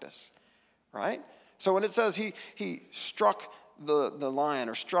practice, right? So when it says he struck the lion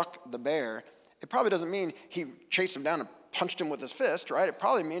or struck the bear, it probably doesn't mean he chased him down and punched him with his fist, right? It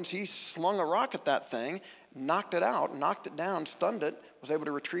probably means he slung a rock at that thing, knocked it out, knocked it down, stunned it, was able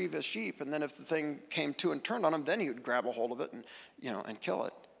to retrieve his sheep, and then if the thing came to and turned on him, then he would grab a hold of it and, you know, and kill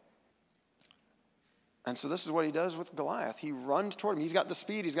it. And so this is what he does with Goliath. He runs toward him. He's got the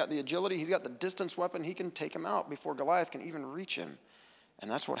speed, he's got the agility, he's got the distance weapon. He can take him out before Goliath can even reach him. And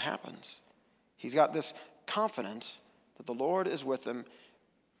that's what happens. He's got this confidence that the Lord is with him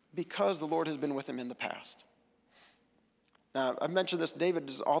because the Lord has been with him in the past. Now, I've mentioned this, David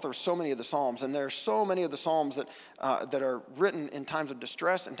is the author of so many of the Psalms, and there are so many of the Psalms that are written in times of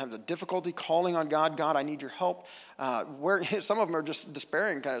distress, in times of difficulty, calling on God. God, I need your help. Where some of them are just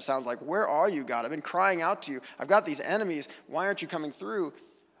despairing, kind of sounds like, where are you, God? I've been crying out to you. I've got these enemies. Why aren't you coming through?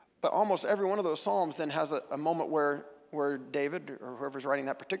 But almost every one of those Psalms then has a moment where David, or whoever's writing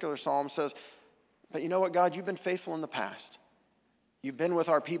that particular Psalm, says, but you know what, God, you've been faithful in the past. You've been with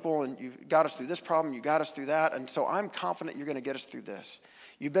our people, and you've got us through this problem, you got us through that, and so I'm confident you're going to get us through this.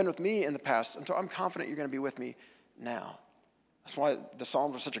 You've been with me in the past, and so I'm confident you're going to be with me now. That's why the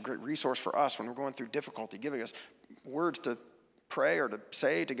Psalms are such a great resource for us when we're going through difficulty, giving us words to pray or to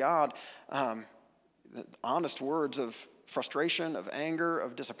say to God, honest words of frustration, of anger,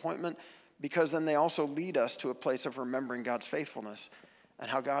 of disappointment, because then they also lead us to a place of remembering God's faithfulness and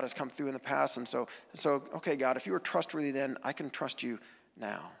how God has come through in the past. And so, okay, God, if you were trustworthy then, I can trust you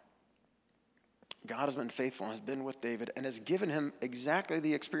now. God has been faithful and has been with David and has given him exactly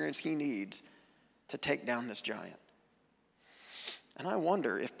the experience he needs to take down this giant. And I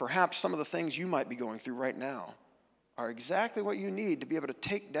wonder if perhaps some of the things you might be going through right now are exactly what you need to be able to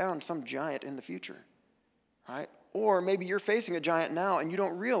take down some giant in the future, right? Or maybe you're facing a giant now and you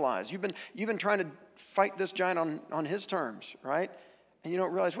don't realize. You've been trying to fight this giant on his terms, right? And you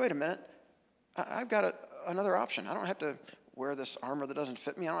don't realize, wait a minute, I've got another option. I don't have to wear this armor that doesn't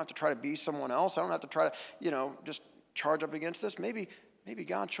fit me. I don't have to try to be someone else. I don't have to try to, just charge up against this. Maybe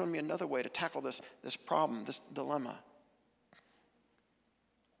God's showing me another way to tackle this problem, this dilemma.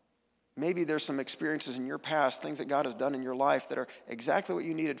 Maybe there's some experiences in your past, things that God has done in your life that are exactly what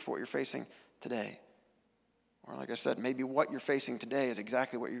you needed for what you're facing today. Or like I said, maybe what you're facing today is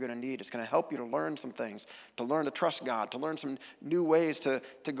exactly what you're going to need. It's going to help you to learn some things, to learn to trust God, to learn some new ways to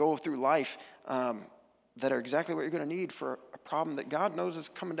go through life that are exactly what you're going to need for a problem that God knows is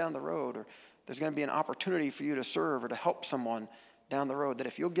coming down the road, or there's going to be an opportunity for you to serve or to help someone down the road. That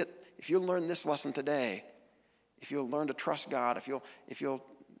if you'll learn this lesson today, if you'll learn to trust God, if you'll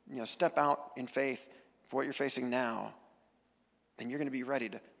step out in faith for what you're facing now, then you're going to be ready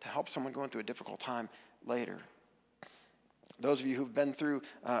to help someone going through a difficult time later. Those of you who've been through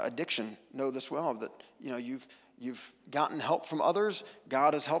addiction know this well, that you've gotten help from others.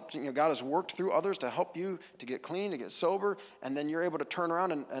 God has helped, God has worked through others to help you to get clean, to get sober, and then you're able to turn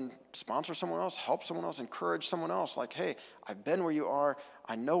around and sponsor someone else, help someone else, encourage someone else. Like, hey, I've been where you are.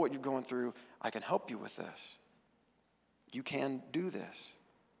 I know what you're going through. I can help you with this. You can do this.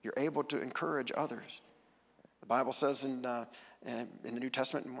 You're able to encourage others. The Bible says in the New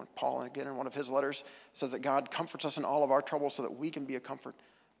Testament, and Paul, again, in one of his letters, says that God comforts us in all of our troubles so that we can be a comfort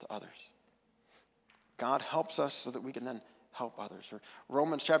to others. God helps us so that we can then help others. Or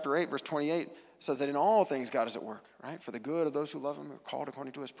Romans chapter 8, verse 28 says that in all things God is at work, right? For the good of those who love him, who are called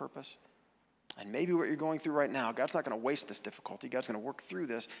according to his purpose. And maybe what you're going through right now, God's not going to waste this difficulty. God's going to work through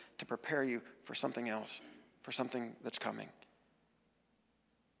this to prepare you for something else, for something that's coming,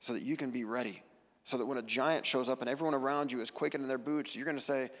 so that you can be ready. So that when a giant shows up and everyone around you is quaking in their boots, you're going to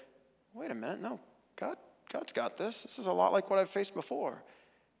say, wait a minute, no, God's got this. This is a lot like what I've faced before.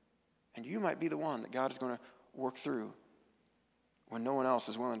 And you might be the one that God is going to work through when no one else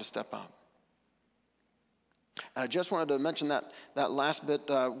is willing to step up. And I just wanted to mention that last bit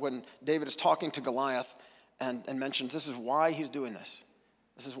when David is talking to Goliath and mentions this is why he's doing this.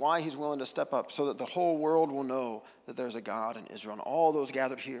 This is why he's willing to step up, so that the whole world will know that there's a God in Israel. And all those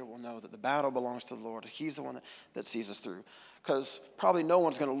gathered here will know that the battle belongs to the Lord. He's the one that sees us through. Because probably no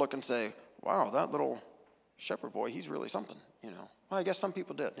one's going to look and say, wow, that little shepherd boy, he's really something, you know. Well, I guess some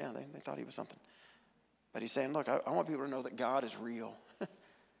people did. Yeah, they thought he was something. But he's saying, look, I want people to know that God is real.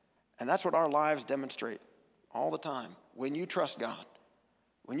 And that's what our lives demonstrate all the time. When you trust God,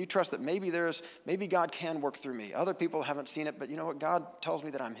 when you trust that maybe God can work through me. Other people haven't seen it, but you know what? God tells me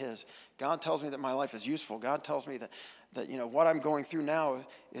that I'm his. God tells me that my life is useful. God tells me that you know what I'm going through now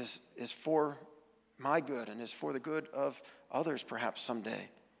is for my good and is for the good of others perhaps someday.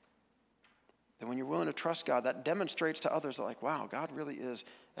 That when you're willing to trust God, that demonstrates to others that like, wow, God really is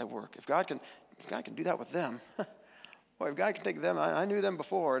at work. If God can do that with them, well, if God can take them, I knew them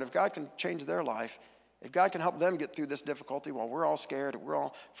before, and if God can change their life, if God can help them get through this difficulty while we're all scared and we're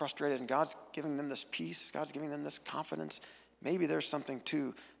all frustrated and God's giving them this peace, God's giving them this confidence, maybe there's something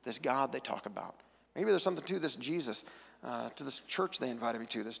to this God they talk about. Maybe there's something to this Jesus, to this church they invited me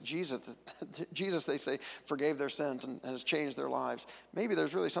to, this Jesus they say forgave their sins and has changed their lives. Maybe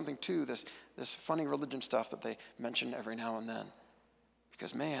there's really something to this funny religion stuff that they mention every now and then.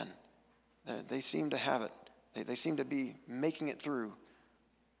 Because man, they seem to have it. They seem to be making it through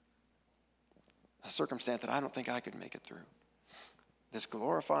a circumstance that I don't think I could make it through. This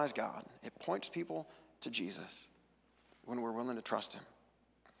glorifies God. It points people to Jesus when we're willing to trust him.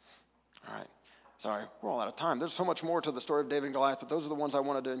 All right. Sorry, we're all out of time. There's so much more to the story of David and Goliath, but those are the ones I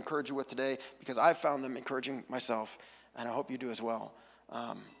wanted to encourage you with today because I found them encouraging myself, and I hope you do as well.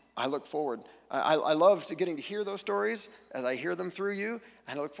 I look forward. I love getting to hear those stories as I hear them through you,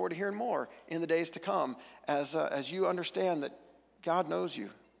 and I look forward to hearing more in the days to come as you understand that God knows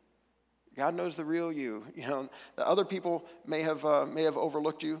you. God knows the real you. You know, the other people may have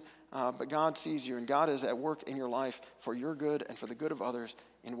overlooked you, but God sees you, and God is at work in your life for your good and for the good of others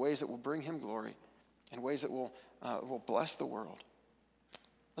in ways that will bring him glory, in ways that will bless the world.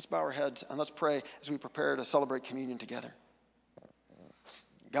 Let's bow our heads and let's pray as we prepare to celebrate communion together.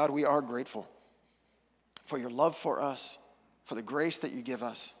 God, we are grateful for your love for us, for the grace that you give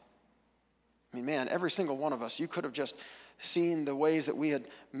us. I mean, man, every single one of us, you could have just seen the ways that we had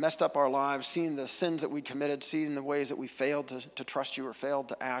messed up our lives, seen the sins that we'd committed, seen the ways that we failed to trust you or failed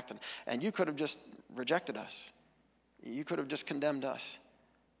to act, and you could have just rejected us. You could have just condemned us,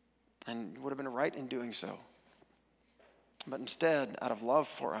 and you would have been right in doing so. But instead, out of love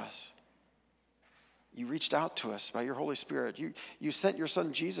for us, you reached out to us by your Holy Spirit. You sent your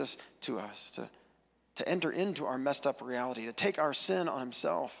son Jesus to us to enter into our messed up reality, to take our sin on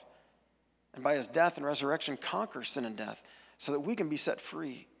himself, and by his death and resurrection conquer sin and death so that we can be set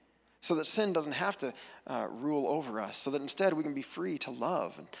free, so that sin doesn't have to rule over us, so that instead we can be free to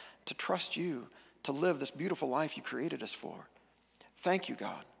love and to trust you, to live this beautiful life you created us for. Thank you,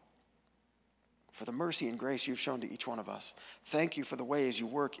 God, for the mercy and grace you've shown to each one of us. Thank you for the ways you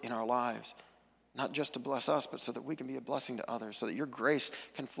work in our lives, not just to bless us, but so that we can be a blessing to others, so that your grace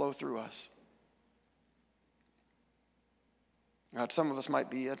can flow through us. God, some of us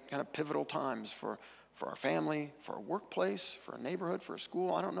might be at kind of pivotal times for our family, for our workplace, for a neighborhood, for a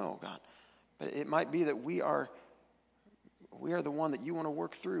school. I don't know, God. But it might be that we are the one that you want to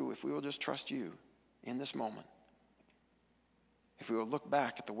work through if we will just trust you in this moment. If we will look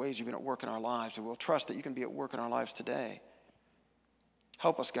back at the ways you've been at work in our lives, and we'll trust that you can be at work in our lives today.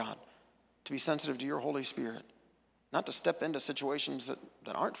 Help us, God, to be sensitive to your Holy Spirit, not to step into situations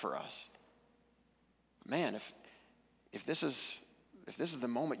that aren't for us. Man, if this is the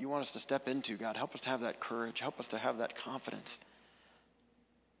moment you want us to step into, God, help us to have that courage. Help us to have that confidence,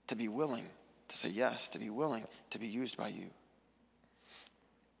 to be willing to say yes, to be willing to be used by you.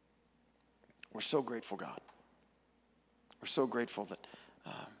 We're so grateful, God. We're so grateful that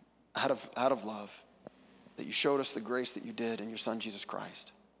out of love, that you showed us the grace that you did in your Son, Jesus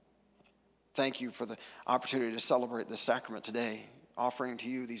Christ. Thank you for the opportunity to celebrate this sacrament today, offering to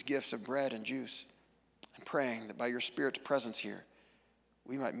you these gifts of bread and juice, and praying that by your Spirit's presence here,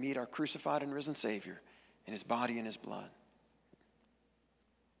 we might meet our crucified and risen Savior in his body and his blood.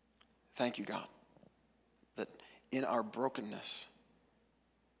 Thank you, God, that in our brokenness,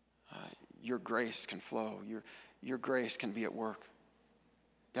 your grace can flow. Your grace can be at work.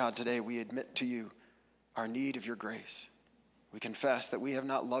 God, today we admit to you our need of your grace. We confess that we have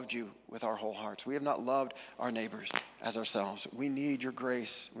not loved you with our whole hearts. We have not loved our neighbors as ourselves. We need your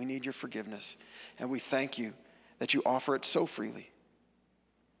grace. We need your forgiveness. And we thank you that you offer it so freely.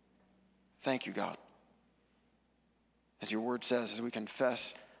 Thank you, God. As your word says, as we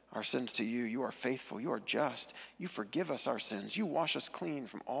confess our sins to you, you are faithful, you are just. You forgive us our sins. You wash us clean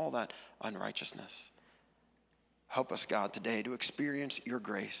from all that unrighteousness. Help us, God, today to experience your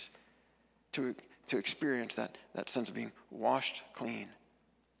grace, to experience that sense of being washed clean.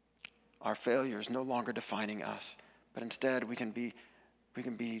 Our failure is no longer defining us, but instead we can be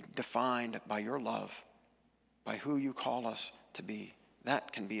defined by your love, by who you call us to be.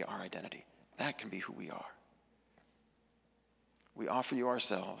 That can be our identity. That can be who we are. We offer you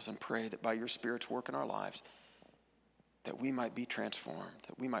ourselves and pray that by your Spirit's work in our lives, that we might be transformed,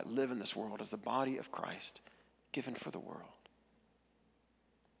 that we might live in this world as the body of Christ, given for the world.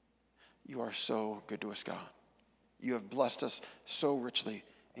 You are so good to us, God. You have blessed us so richly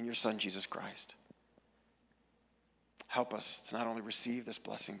in your Son, Jesus Christ. Help us to not only receive this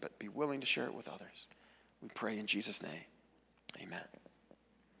blessing, but be willing to share it with others. We pray in Jesus' name. Amen.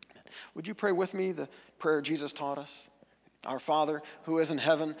 Amen. Would you pray with me the prayer Jesus taught us? Our Father, who is in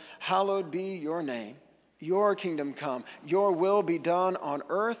heaven, hallowed be your name. Your kingdom come. Your will be done on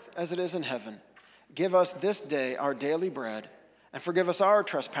earth as it is in heaven. Give us this day our daily bread, and forgive us our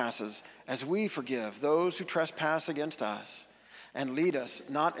trespasses as we forgive those who trespass against us. And lead us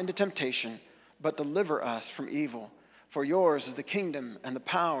not into temptation, but deliver us from evil. For yours is the kingdom and the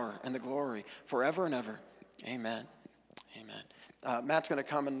power and the glory forever and ever. Amen. Amen. Matt's going to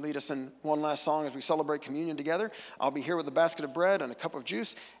come and lead us in one last song as we celebrate communion together. I'll be here with a basket of bread and a cup of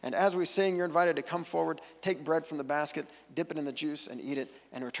juice. And as we sing, you're invited to come forward, take bread from the basket, dip it in the juice, and eat it,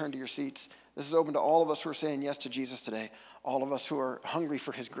 and return to your seats. This is open to all of us who are saying yes to Jesus today, all of us who are hungry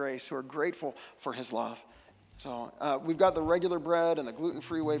for his grace, who are grateful for his love. So we've got the regular bread and the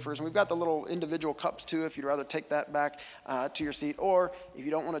gluten-free wafers, and we've got the little individual cups too if you'd rather take that back to your seat. Or if you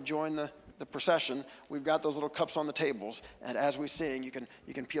don't want to join the procession, we've got those little cups on the tables, and as we sing, you can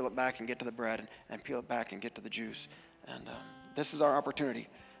peel it back and get to the bread, and peel it back and get to the juice. And this is our opportunity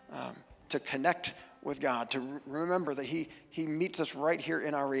to connect with God, to remember that he meets us right here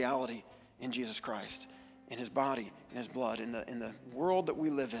in our reality in Jesus Christ, in his body, in his blood, in the world that we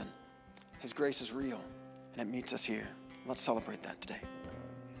live in. His grace is real, and it meets us here. Let's celebrate that today.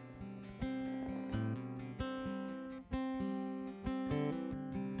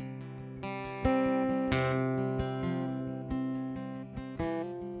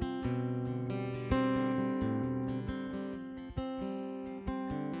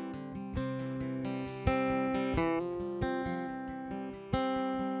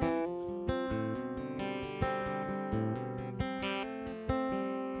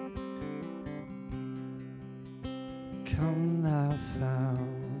 Come thou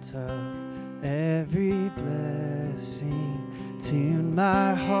fount of every blessing, tune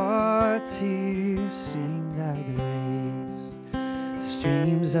my heart to sing thy grace.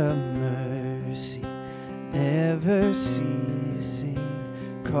 Streams of mercy never ceasing,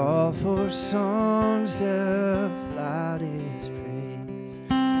 call for songs of loudest praise.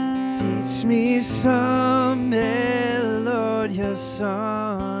 Teach me some melodious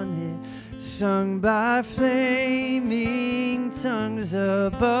sonnet, sung by flaming tongues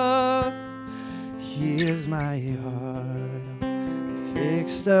above. Here's my heart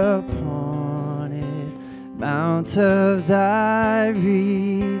fixed upon it, mount of thy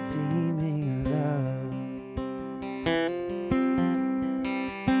redeeming love.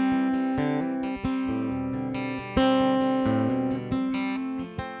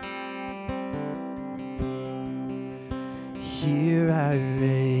 Here I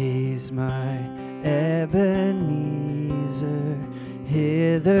raise my Ebenezer,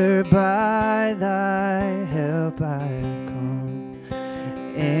 hither by thy help I have come,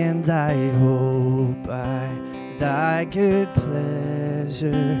 and I hope by thy good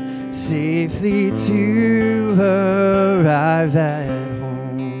pleasure safely to arrive at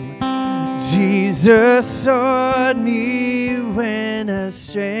home. Jesus sought me when a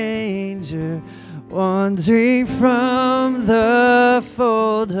stranger, wandering from the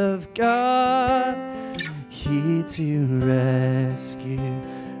fold of God, he to rescue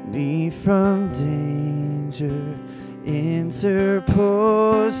me from danger interposed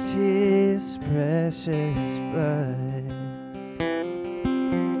his precious blood.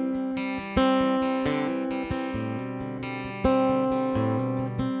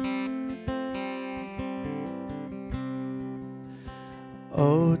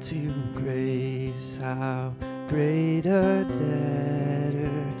 Oh, to grace, how great a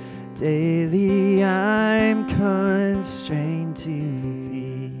debtor daily I'm constrained to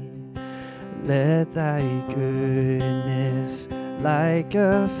be. Let thy goodness like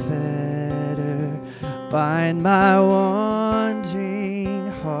a fetter bind my wandering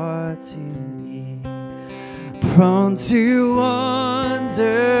heart to thee. Prone to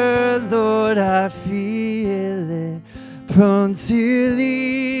wander, Lord, I feel it. Prone to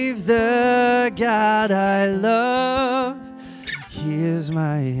leave the God I love. Here's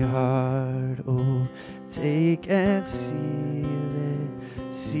my heart, oh, take and seal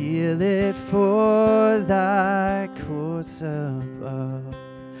it for thy courts above.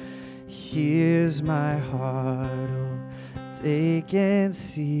 Here's my heart, oh, take and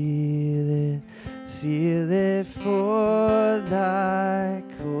seal it for thy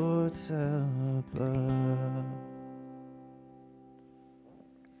courts above.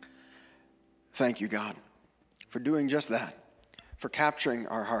 Thank you, God, for doing just that, for capturing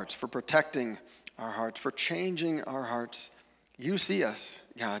our hearts, for protecting our hearts, for changing our hearts. You see us,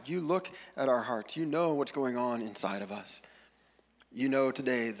 God. You look at our hearts. You know what's going on inside of us. You know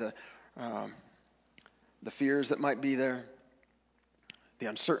today the fears that might be there, the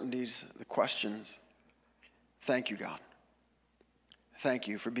uncertainties, the questions. Thank you, God. Thank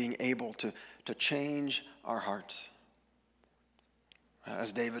you for being able to change our hearts.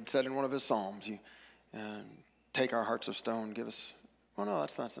 As David said in one of his Psalms, you take our hearts of stone, give us, oh no,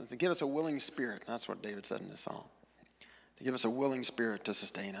 that's not something. Give us a willing spirit. That's what David said in his Psalm. To give us a willing spirit to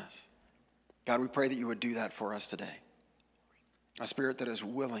sustain us. God, we pray that you would do that for us today. A spirit that is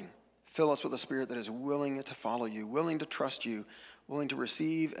willing. Fill us with a spirit that is willing to follow you, willing to trust you, willing to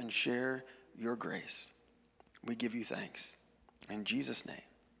receive and share your grace. We give you thanks. In Jesus' name,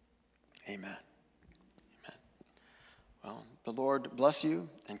 amen. Amen. Well, the Lord bless you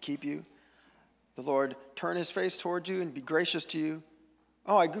and keep you. The Lord turn his face toward you and be gracious to you.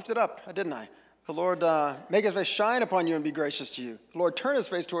 Oh, I goofed it up, didn't I? The Lord make his face shine upon you and be gracious to you. The Lord turn his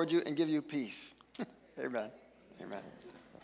face toward you and give you peace. Amen. Amen.